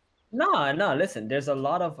 No, listen, there's a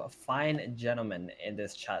lot of fine gentlemen in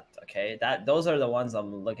this chat, okay? Those are the ones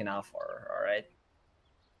I'm looking out for, all right?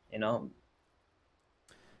 You know?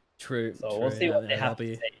 True. So we'll see what they have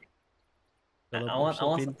to say. I want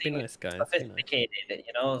something nice, guys. sophisticated,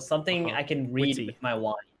 you know? Something I can read Witty. with my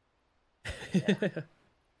wine.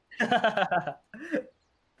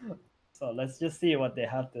 So let's just see what they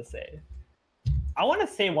have to say. I want to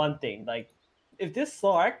say one thing, like, if this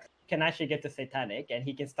Slark can actually get to Satanic and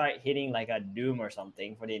he can start hitting like a Doom or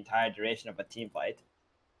something for the entire duration of a team fight,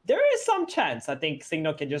 there is some chance I think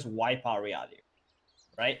Cignal can just wipe out Reality,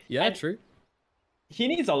 right? Yeah, and true. he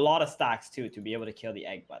needs a lot of stacks too to be able to kill the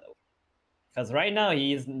egg, by the way, because right now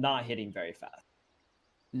he's not hitting very fast.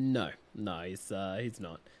 No, he's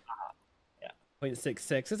not. Yeah.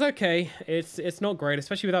 0.66. It's okay. It's not great,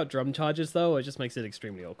 especially without drum charges though. It just makes it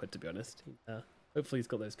extremely awkward, to be honest. Hopefully he's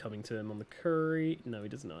got those coming to him on the curry. No, he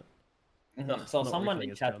does not. No, so someone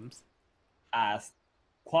in chat asked,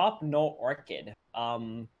 Quap no Orchid.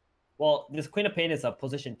 Well, this Queen of Pain is a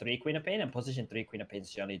position 3 Queen of Pain, and position 3 Queen of Pains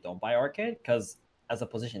generally don't buy Orchid, because as a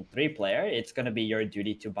position 3 player, it's going to be your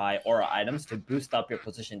duty to buy aura items to boost up your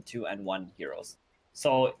position 2 and 1 heroes.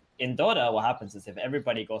 So in Dota, what happens is if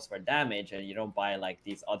everybody goes for damage and you don't buy like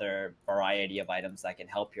these other variety of items that can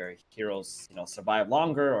help your heroes, you know, survive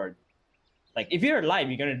longer, or like if you're alive,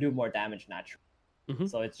 you're going to do more damage naturally.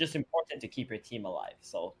 So it's just important to keep your team alive.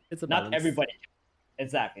 So it's not everybody,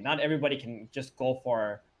 exactly, not everybody can just go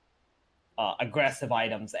for aggressive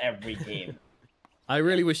items every game. I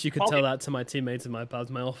really wish you could tell that to my teammates and my pals,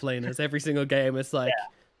 my offlaners. Every single game, it's like,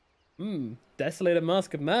 Desolated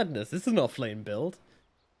Mask of Madness. This is an offlane build.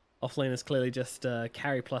 Offlane is clearly just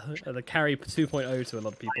carry 2.0 to a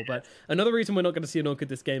lot of people. But another reason we're not going to see an Orchid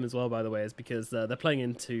this game as well, by the way, is because they're playing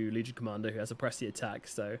into Legion Commander, who has a pressy attack,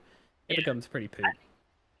 so it becomes pretty poop.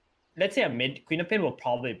 Let's say a mid Queen of Pain will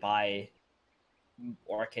probably buy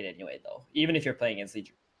Orchid anyway, though, even if you're playing against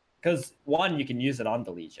Legion. Because 1, you can use it on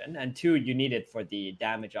the Legion, and 2, you need it for the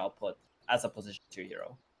damage output as a position 2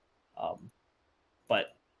 hero.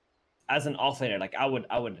 But as an offlaner, like I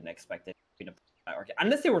wouldn't expect it to priority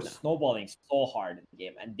unless they were snowballing so hard in the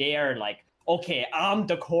game, and they are like, okay, I'm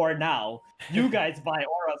the core now. You guys buy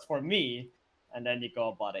auras for me, and then you go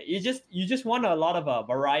about it. You just want a lot of a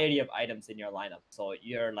variety of items in your lineup, so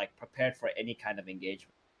you're like prepared for any kind of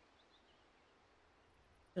engagement.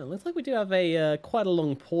 Yeah, looks like we do have a quite a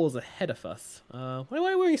long pause ahead of us. Why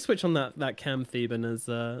don't we switch on that cam, Theban, as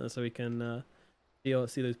so we can see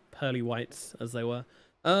those pearly whites as they were.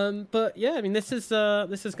 But yeah, I mean, this is going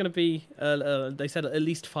to be they said at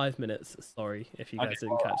least 5 minutes. Sorry if you guys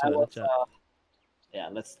didn't catch that in the chat. Yeah,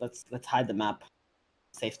 let's hide the map.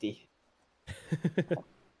 Safety.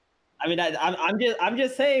 I mean, I'm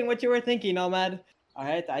just saying what you were thinking, Nomad. All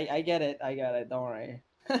right, I get it. Don't worry.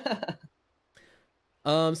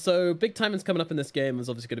 So big timing's coming up in this game. Is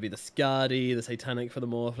obviously going to be the Skadi, the Satanic for the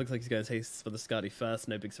Morph. Looks like he's going to take for the Skadi first.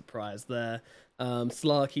 No big surprise there.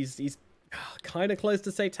 Slark, he's kind of close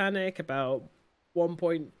to Satanic, about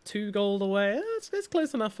 1.2 gold away. It's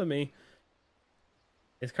close enough for me.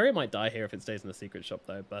 His career might die here if it stays in the secret shop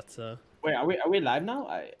though. But wait, are we live now?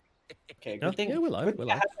 Okay, good thing. Yeah, we're live.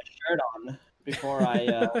 I had my shirt on before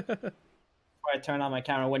I turned on my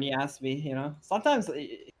camera when you asked me. You know, sometimes.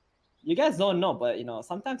 You guys don't know, but you know,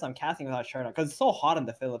 sometimes I'm casting without shirt on because it's so hot in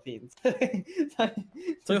the Philippines.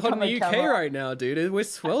 So hot in the UK right now, dude. We're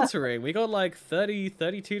sweltering. We got like 30,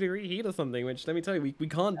 32-degree heat or something, which let me tell you, we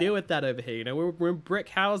can't deal with that over here. You know, we're in brick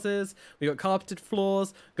houses. We got carpeted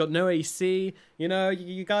floors. Got no AC. You know,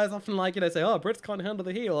 you guys often like, you know, say, oh, Brits can't handle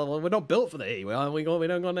the heat. Well, we're not built for the heat. We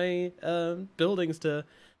don't got any buildings to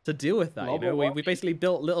deal with that. You know, we basically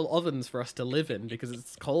built little ovens for us to live in because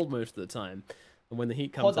it's cold most of the time. And when the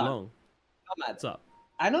heat comes along, what's up?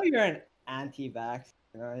 I know you're an anti-vax.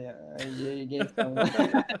 You gave some...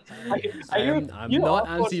 I'm not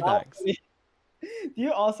anti-vax. Do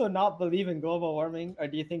you also not believe in global warming, or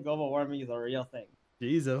do you think global warming is a real thing?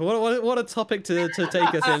 Jesus, what a topic to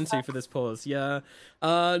take us into for this pause. Yeah,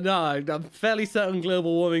 no, I'm fairly certain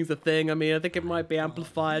global warming's a thing. I mean, I think it might be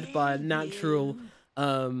amplified by natural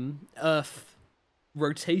Earth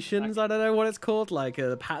rotations. I don't know what it's called, like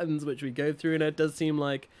the patterns which we go through, and it does seem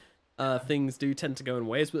like things do tend to go in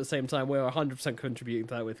waves, but at the same time we're 100% contributing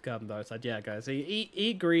to that with carbon dioxide. Yeah, guys, so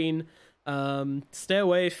eat green, stay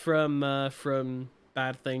away from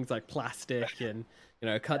bad things like plastic, and you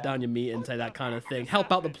know, cut down your meat and say that kind of thing.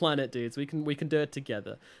 Help out the planet, dudes. We can do it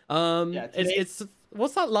together. It's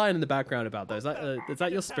what's that line in the background about though? Is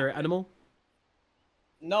that your spirit animal?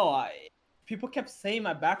 No, people kept saying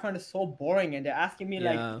my background is so boring, and they're asking me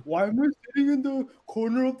like, why am I sitting in the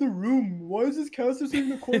corner of the room? Why is this character sitting in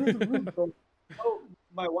the corner of the room? So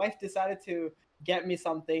my wife decided to get me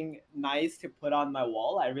something nice to put on my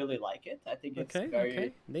wall. I really like it. I think it's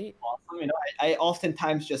very neat. Awesome. You know, I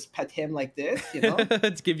oftentimes just pet him like this, you know,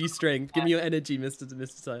 to give you strength, give me your energy,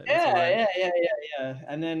 Mr. Yeah.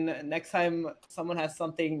 And then next time someone has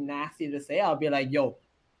something nasty to say, I'll be like, yo,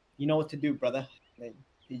 you know what to do, brother. And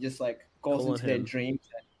he just like goes into their dreams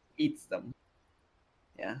and eats them.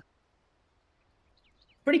 Yeah.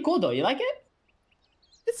 Pretty cool though. You like it?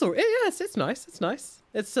 It's all, it's nice. It's nice.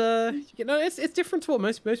 It's you know, it's different to what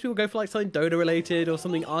most people go for, like something Dota related or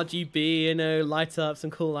something RGB, you know, light up,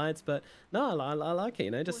 some cool lights. But no, I like it.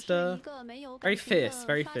 You know, just very fierce,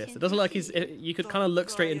 very fierce. It doesn't look like you could kind of look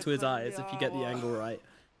straight into his eyes if you get the angle right.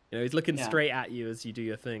 You know, he's looking straight at you as you do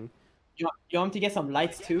your thing. You want me to get some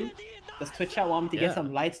lights too? Does Twitch chat want me to get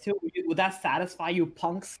some lights too? Would that satisfy you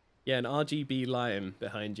punks? Yeah, an RGB lion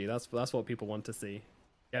behind you. That's what people want to see.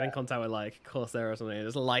 Get in contact with like Corsair or something.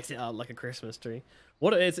 Just light it up like a Christmas tree.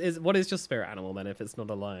 What is your spirit animal then? If it's not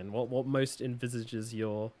a lion, what most envisages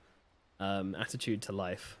your attitude to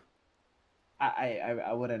life?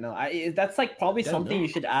 I wouldn't know. That's like probably something you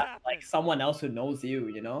should ask like someone else who knows you.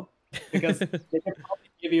 You know, because they can probably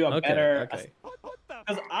give you a better.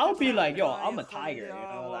 Because I'll be like, yo, I'm a tiger. You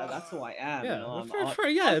know, that's who I am. Yeah, you know?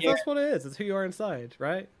 That's what it is. It's who you are inside,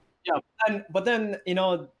 right? Yeah, but then you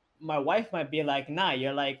know, my wife might be like, nah,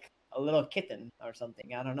 you're like a little kitten or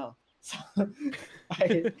something. I don't know. So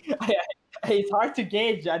it's hard to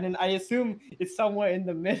gauge, and then I assume it's somewhere in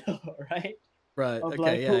the middle, right? Right. Of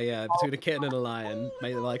Okay. like, Yeah. Between a kitten and a lion,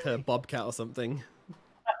 maybe like a bobcat or something.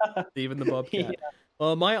 Even the bobcat. Yeah.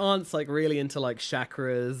 Well, my aunt's like really into like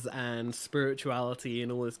chakras and spirituality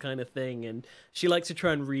and all this kind of thing, and she likes to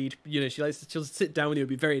try and read. You know, she'll sit down with you and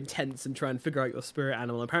be very intense and try and figure out your spirit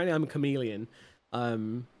animal. Apparently, I'm a chameleon.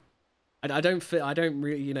 I don't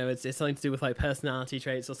really, you know, it's something to do with like personality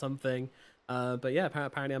traits or something. But yeah,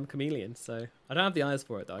 apparently I'm a chameleon, so I don't have the eyes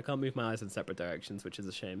for it though. I can't move my eyes in separate directions, which is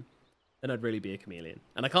a shame. Then I'd really be a chameleon,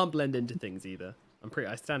 and I can't blend into things either.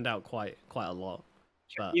 I stand out quite a lot.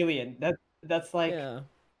 But, Chameleon. That's like yeah,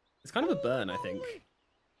 it's kind of a burn, I think.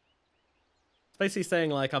 It's basically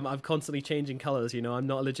saying like I'm constantly changing colors. You know, I'm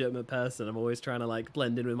not a legitimate person. I'm always trying to like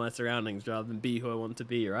blend in with my surroundings rather than be who I want to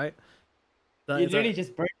be. Right? you literally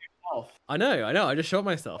just burned yourself. I know. I just shot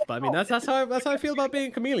myself. But I mean, that's how I feel about being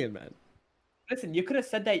a chameleon, man. Listen, you could have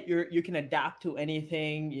said that you can adapt to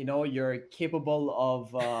anything. You know, you're capable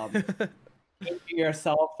of changing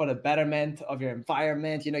yourself for the betterment of your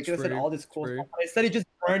environment. You know, you could have said all this cool stuff. But instead, you just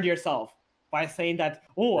burned yourself by saying that,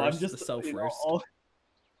 oh, I'm just the self you know, roast.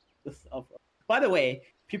 the self. By the way,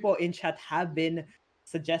 people in chat have been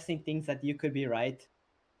suggesting things that you could be right.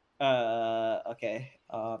 Okay.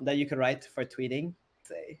 That you could write for tweeting.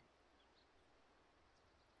 Say.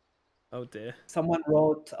 Oh dear. Someone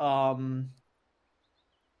wrote,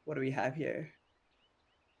 what do we have here?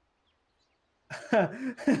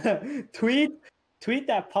 tweet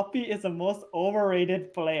that Puppy is the most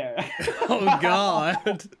overrated player. Oh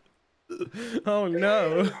god. Oh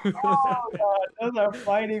no. Oh god, those are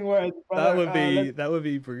fighting words, brother. That would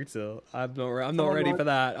be brutal. I'm not ready for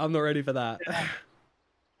that. I'm not ready for that.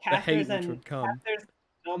 The hate which would come. Casters,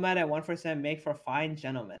 Nomad and 1% make for fine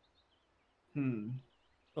gentlemen.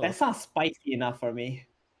 Oh, That's not spicy enough for me.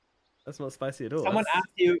 that's not spicy at all. Someone asked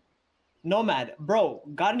you, Nomad, bro,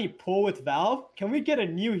 got any pull with Valve? Can we get a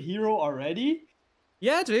new hero already?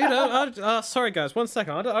 Yeah, dude. Sorry, guys. 1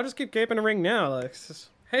 second. I'll just keep gaping a ring now. Like,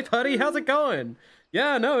 hey, buddy, how's it going?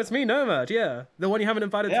 Yeah, no, it's me, Nomad. Yeah, the one you haven't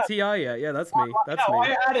invited to TI yet. Yeah, that's me. That's me. Why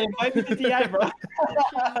you had to invite me to TI, bro?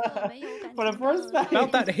 For the first time.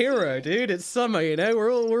 About that hero, dude. It's summer, you know.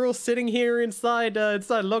 We're all sitting here inside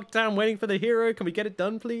lockdown, waiting for the hero. Can we get it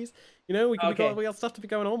done, please? You know, we got stuff to be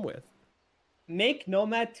going on with. Make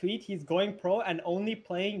Nomad tweet he's going pro and only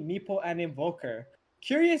playing Meepo and Invoker.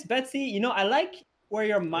 Curious Betsy, you know, I like where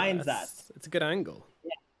your mind's at. It's a good angle.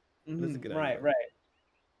 Yeah. It's a good right, angle. right.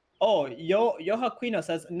 Oh, Yohaquino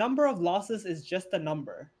says number of losses is just a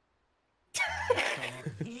number. To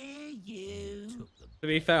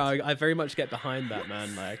be fair, I very much get behind that,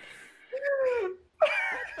 man. Like,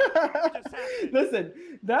 listen,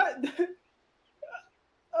 that.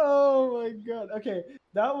 Oh my god. Okay,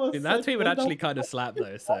 that was. That tweet would actually kind of slap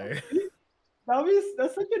though. So.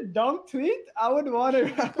 That's such a dumb tweet. I would want you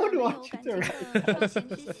to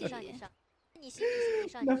write.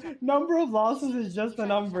 Number of losses is just a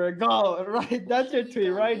number. Go right. That's your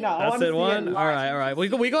tweet right now. That's it. One. All right.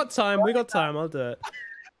 We got time. We got time. I'll do it.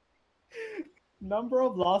 Number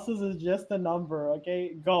of losses is just a number.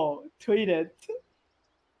 Okay, go tweet it.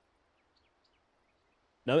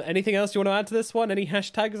 No. Anything else you want to add to this one? Any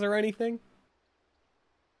hashtags or anything?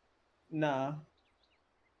 Nah.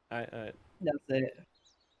 All right. That's it.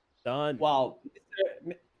 Done. Wow.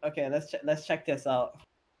 Okay, let's check this out.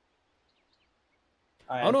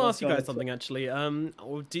 I want to ask you guys something actually.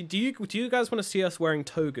 Do you guys want to see us wearing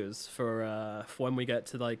togas for when we get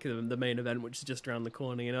to like the main event, which is just around the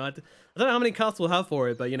corner? You know, I don't know how many casts we'll have for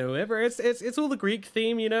it, but you know, it's all the Greek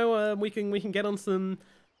theme. You know, we can get on some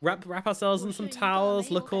wrap ourselves in some towels,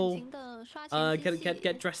 look all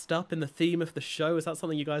get dressed up in the theme of the show. Is that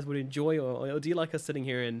something you guys would enjoy, or do you like us sitting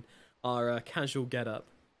here in our casual getup?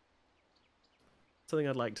 Something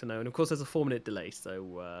I'd like to know, and of course there's a 4-minute delay,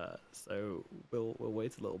 so we'll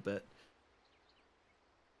wait a little bit.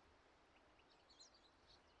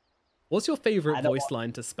 What's your favorite voice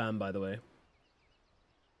line to spam, by the way?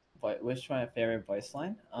 Which my favorite voice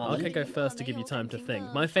line? I can go first to give you time to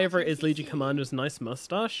think. My favorite is Legion Commander's nice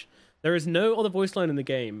mustache. There is no other voice line in the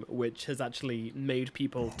game which has actually made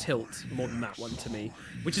people tilt more than that one to me,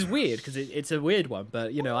 which is weird because it's a weird one.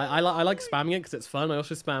 But you know, I like spamming it because it's fun. I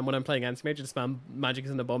also spam when I'm playing anti-mage. I spam Magic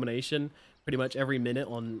is an Abomination pretty much every minute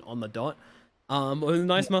on the dot. With a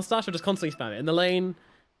nice mustache, I just constantly spam it in the lane,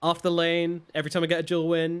 after the lane. Every time I get a duel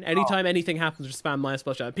win, anytime anything happens, just spam my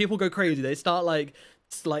mustache. People go crazy. They start like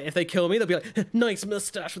if they kill me, they'll be like, nice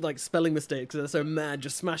mustache with like spelling mistakes because they're so mad,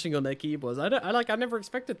 just smashing on their keyboards. I never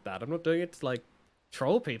expected that. I'm not doing it to like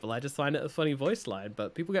troll people. I just find it a funny voice line,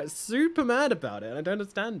 but people get super mad about it, and I don't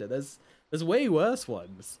understand it. There's way worse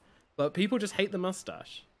ones, but people just hate the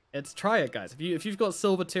mustache. Try it, guys. If you've got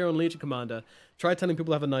silver tier on Legion Commander, try telling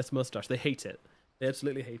people to have a nice mustache. They hate it. They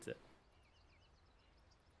absolutely hate it.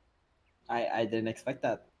 I didn't expect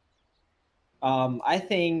that. I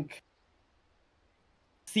think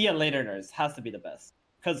See Ya Later Nerds has to be the best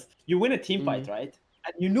because you win a team fight, right?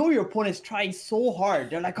 And you know your opponent's trying so hard.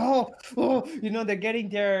 They're like, oh, you know, they're getting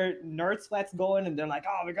their nerd sweats going, and they're like,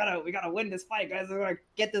 oh, we gotta win this fight, guys. We're gonna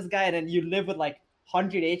get this guy, and then you live with like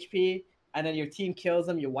 100 HP, and then your team kills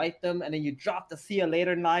them, you wipe them, and then you drop the See Ya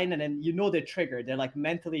Later line, and then you know they're triggered. They're like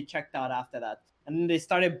mentally checked out after that. and then they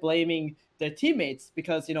started blaming their teammates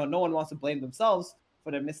because no one wants to blame themselves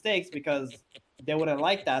for their mistakes because they wouldn't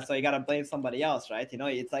like that, so you gotta blame somebody else, right?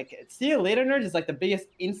 It's like see you later nerd is like the biggest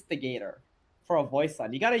instigator for a voice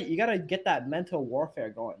line. You gotta get that mental warfare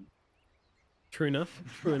going. True enough.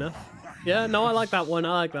 True enough. Yeah, no, I like that one.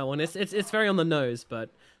 I like that one. It's very on the nose, but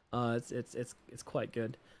it's quite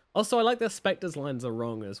good. Also, I like the Spectre's lines are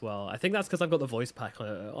wrong as well. I think that's because I've got the voice pack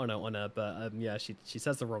on her, but yeah, she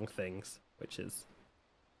says the wrong things, which is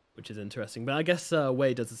interesting. But I guess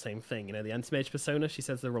Wei does the same thing. The anti-mage persona, she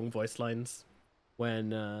says the wrong voice lines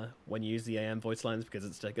when you use the AM voice lines because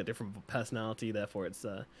it's like a different personality. Therefore, it's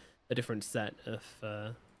a different set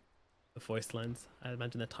of voice lines. I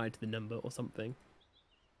imagine they're tied to the number or something.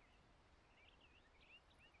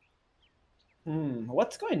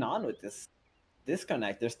 What's going on with this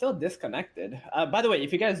disconnect? They're still disconnected. By the way,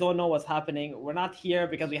 if you guys don't know what's happening, we're not here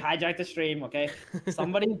because we hijacked the stream, okay?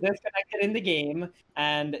 Somebody's disconnected in the game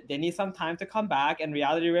and they need some time to come back, and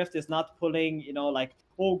Reality Rift is not pulling, like,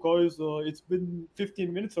 oh guys, it's been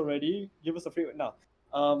 15 minutes already, give us a free... No.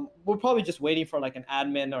 We're probably just waiting for like an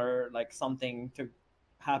admin or like something to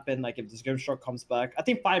happen, like if this Grimstroke comes back. I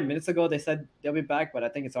think 5 minutes ago they said they'll be back, but I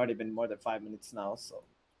think it's already been more than 5 minutes now, so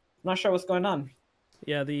I'm not sure what's going on.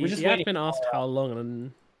 Yeah, the admin asked how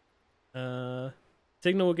long, and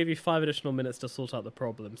Cignal will give you 5 additional minutes to sort out the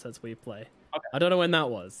problem, says WePlay. Okay. I don't know when that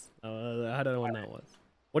was. I don't know when that was.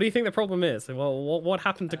 What do you think the problem is? Well, what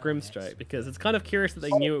happened to Grimstroke? Because it's kind of curious that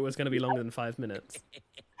they knew it was going to be longer than 5 minutes. It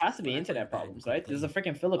has to be internet problems, right? This is the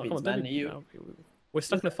freaking Philippines, man. We're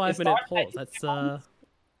stuck in a 5-minute pause. That's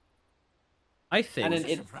I think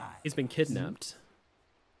he's been kidnapped.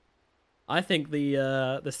 I think the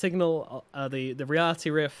Cignal, the Reality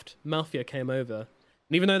Rift Mafia came over,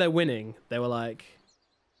 and even though they're winning, they were like,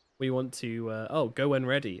 "We want to go when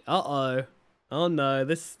ready." Oh no,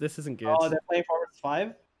 this isn't good. Oh, they're playing forward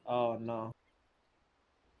 5. Oh no.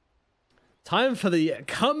 Time for the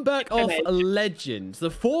comeback of legends. The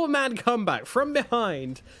 4-man comeback from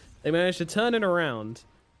behind. They managed to turn it around.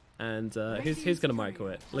 And who's going to micro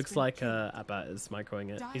it? Looks like Abbat is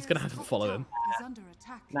microing it. He's going to have to follow him.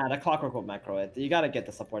 Nah, the Clockwork will micro it. You got to get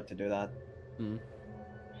the support to do that.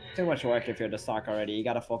 Too much work if you're the stock already. You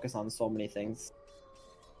got to focus on so many things.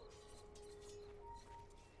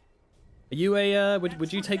 Are you a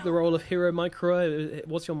would you take the role of hero micro?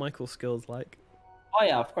 What's your micro skills like? Oh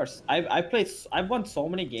yeah, of course. I've won so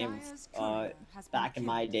many games back in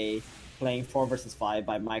my day playing 4 versus 5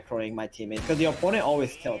 by microing my teammates, because the opponent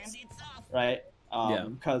always tilts, right?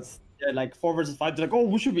 Because they're like 4 versus 5, they're like, oh,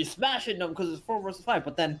 we should be smashing them because it's 4 versus 5.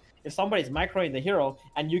 But then if somebody's microing the hero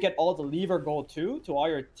and you get all the lever gold too to all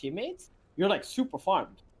your teammates, you're like super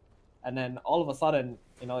farmed, and then all of a sudden,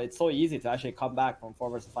 it's so easy to actually come back from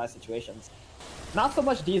 4 versus 5 situations. Not so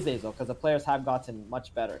much these days though, because the players have gotten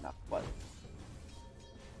much better now, but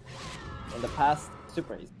in the past,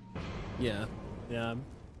 super easy. Yeah.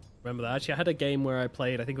 Remember that? Actually, I had a game where I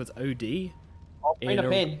played, I think it was OD. Oh, Pain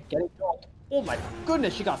of Pain, getting killed. Oh my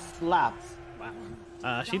goodness, she got slapped.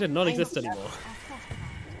 Wow. She did not exist anymore.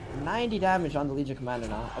 90 damage on the Legion Commander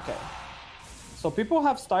now. Okay. So people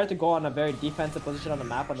have started to go on a very defensive position on the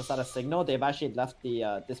map on the side of Cignal. They've actually left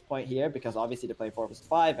the this point here because obviously they're playing 4 versus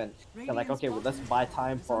 5, and they're like, okay, well, let's buy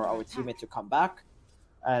time for our teammate to come back.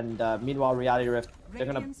 And meanwhile, Reality Rift, they're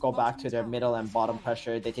going to go back to their middle and bottom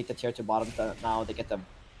pressure. They take the tier 2 bottom now. They get the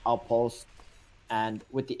outpost. And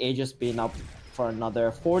with the Aegis being up for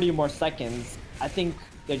another 40 more seconds, I think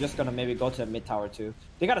they're just going to maybe go to the mid tower too.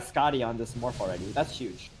 They got a Scotty on this morph already. That's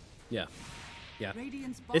huge. Yeah.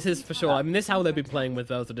 This is for sure. I mean, this is how they've been playing with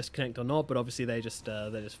Veils to disconnect or not, but obviously they just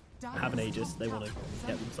have an Aegis. They want to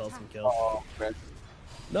get themselves some kills. Oh,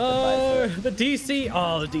 no, the DC.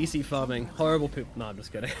 Oh, the DC farming. Horrible people. No, I'm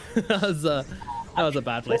just kidding. that was a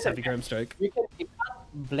bad place having Grimstroke. You can't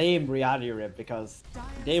blame Reality Rift because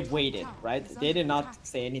they've waited, right? They did not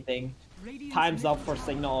say anything. Time's up for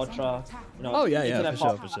Cignal Ultra. Oh yeah,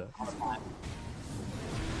 for sure.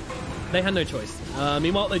 They had no choice.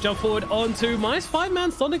 Meanwhile, they jump forward onto minus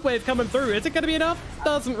 5-man Sonic Wave coming through. Is it going to be enough?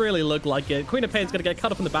 Doesn't really look like it. Queen of Pain's going to get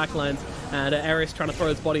cut off in the backlines, and Ares trying to throw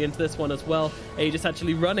his body into this one as well. Aegis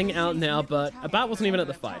actually running out now, but Abbat wasn't even at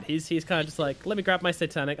the fight. He's kind of just like, let me grab my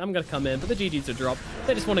Satanic. I'm going to come in, but the GG's a drop.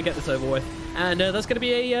 They just want to get this over with. And that's going to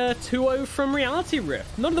be a 2-0 from Reality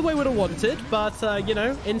Rift. Not in the way we would have wanted, but,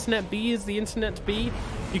 Internet B is the Internet B.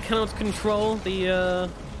 You cannot control the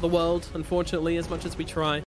world, unfortunately, as much as we try.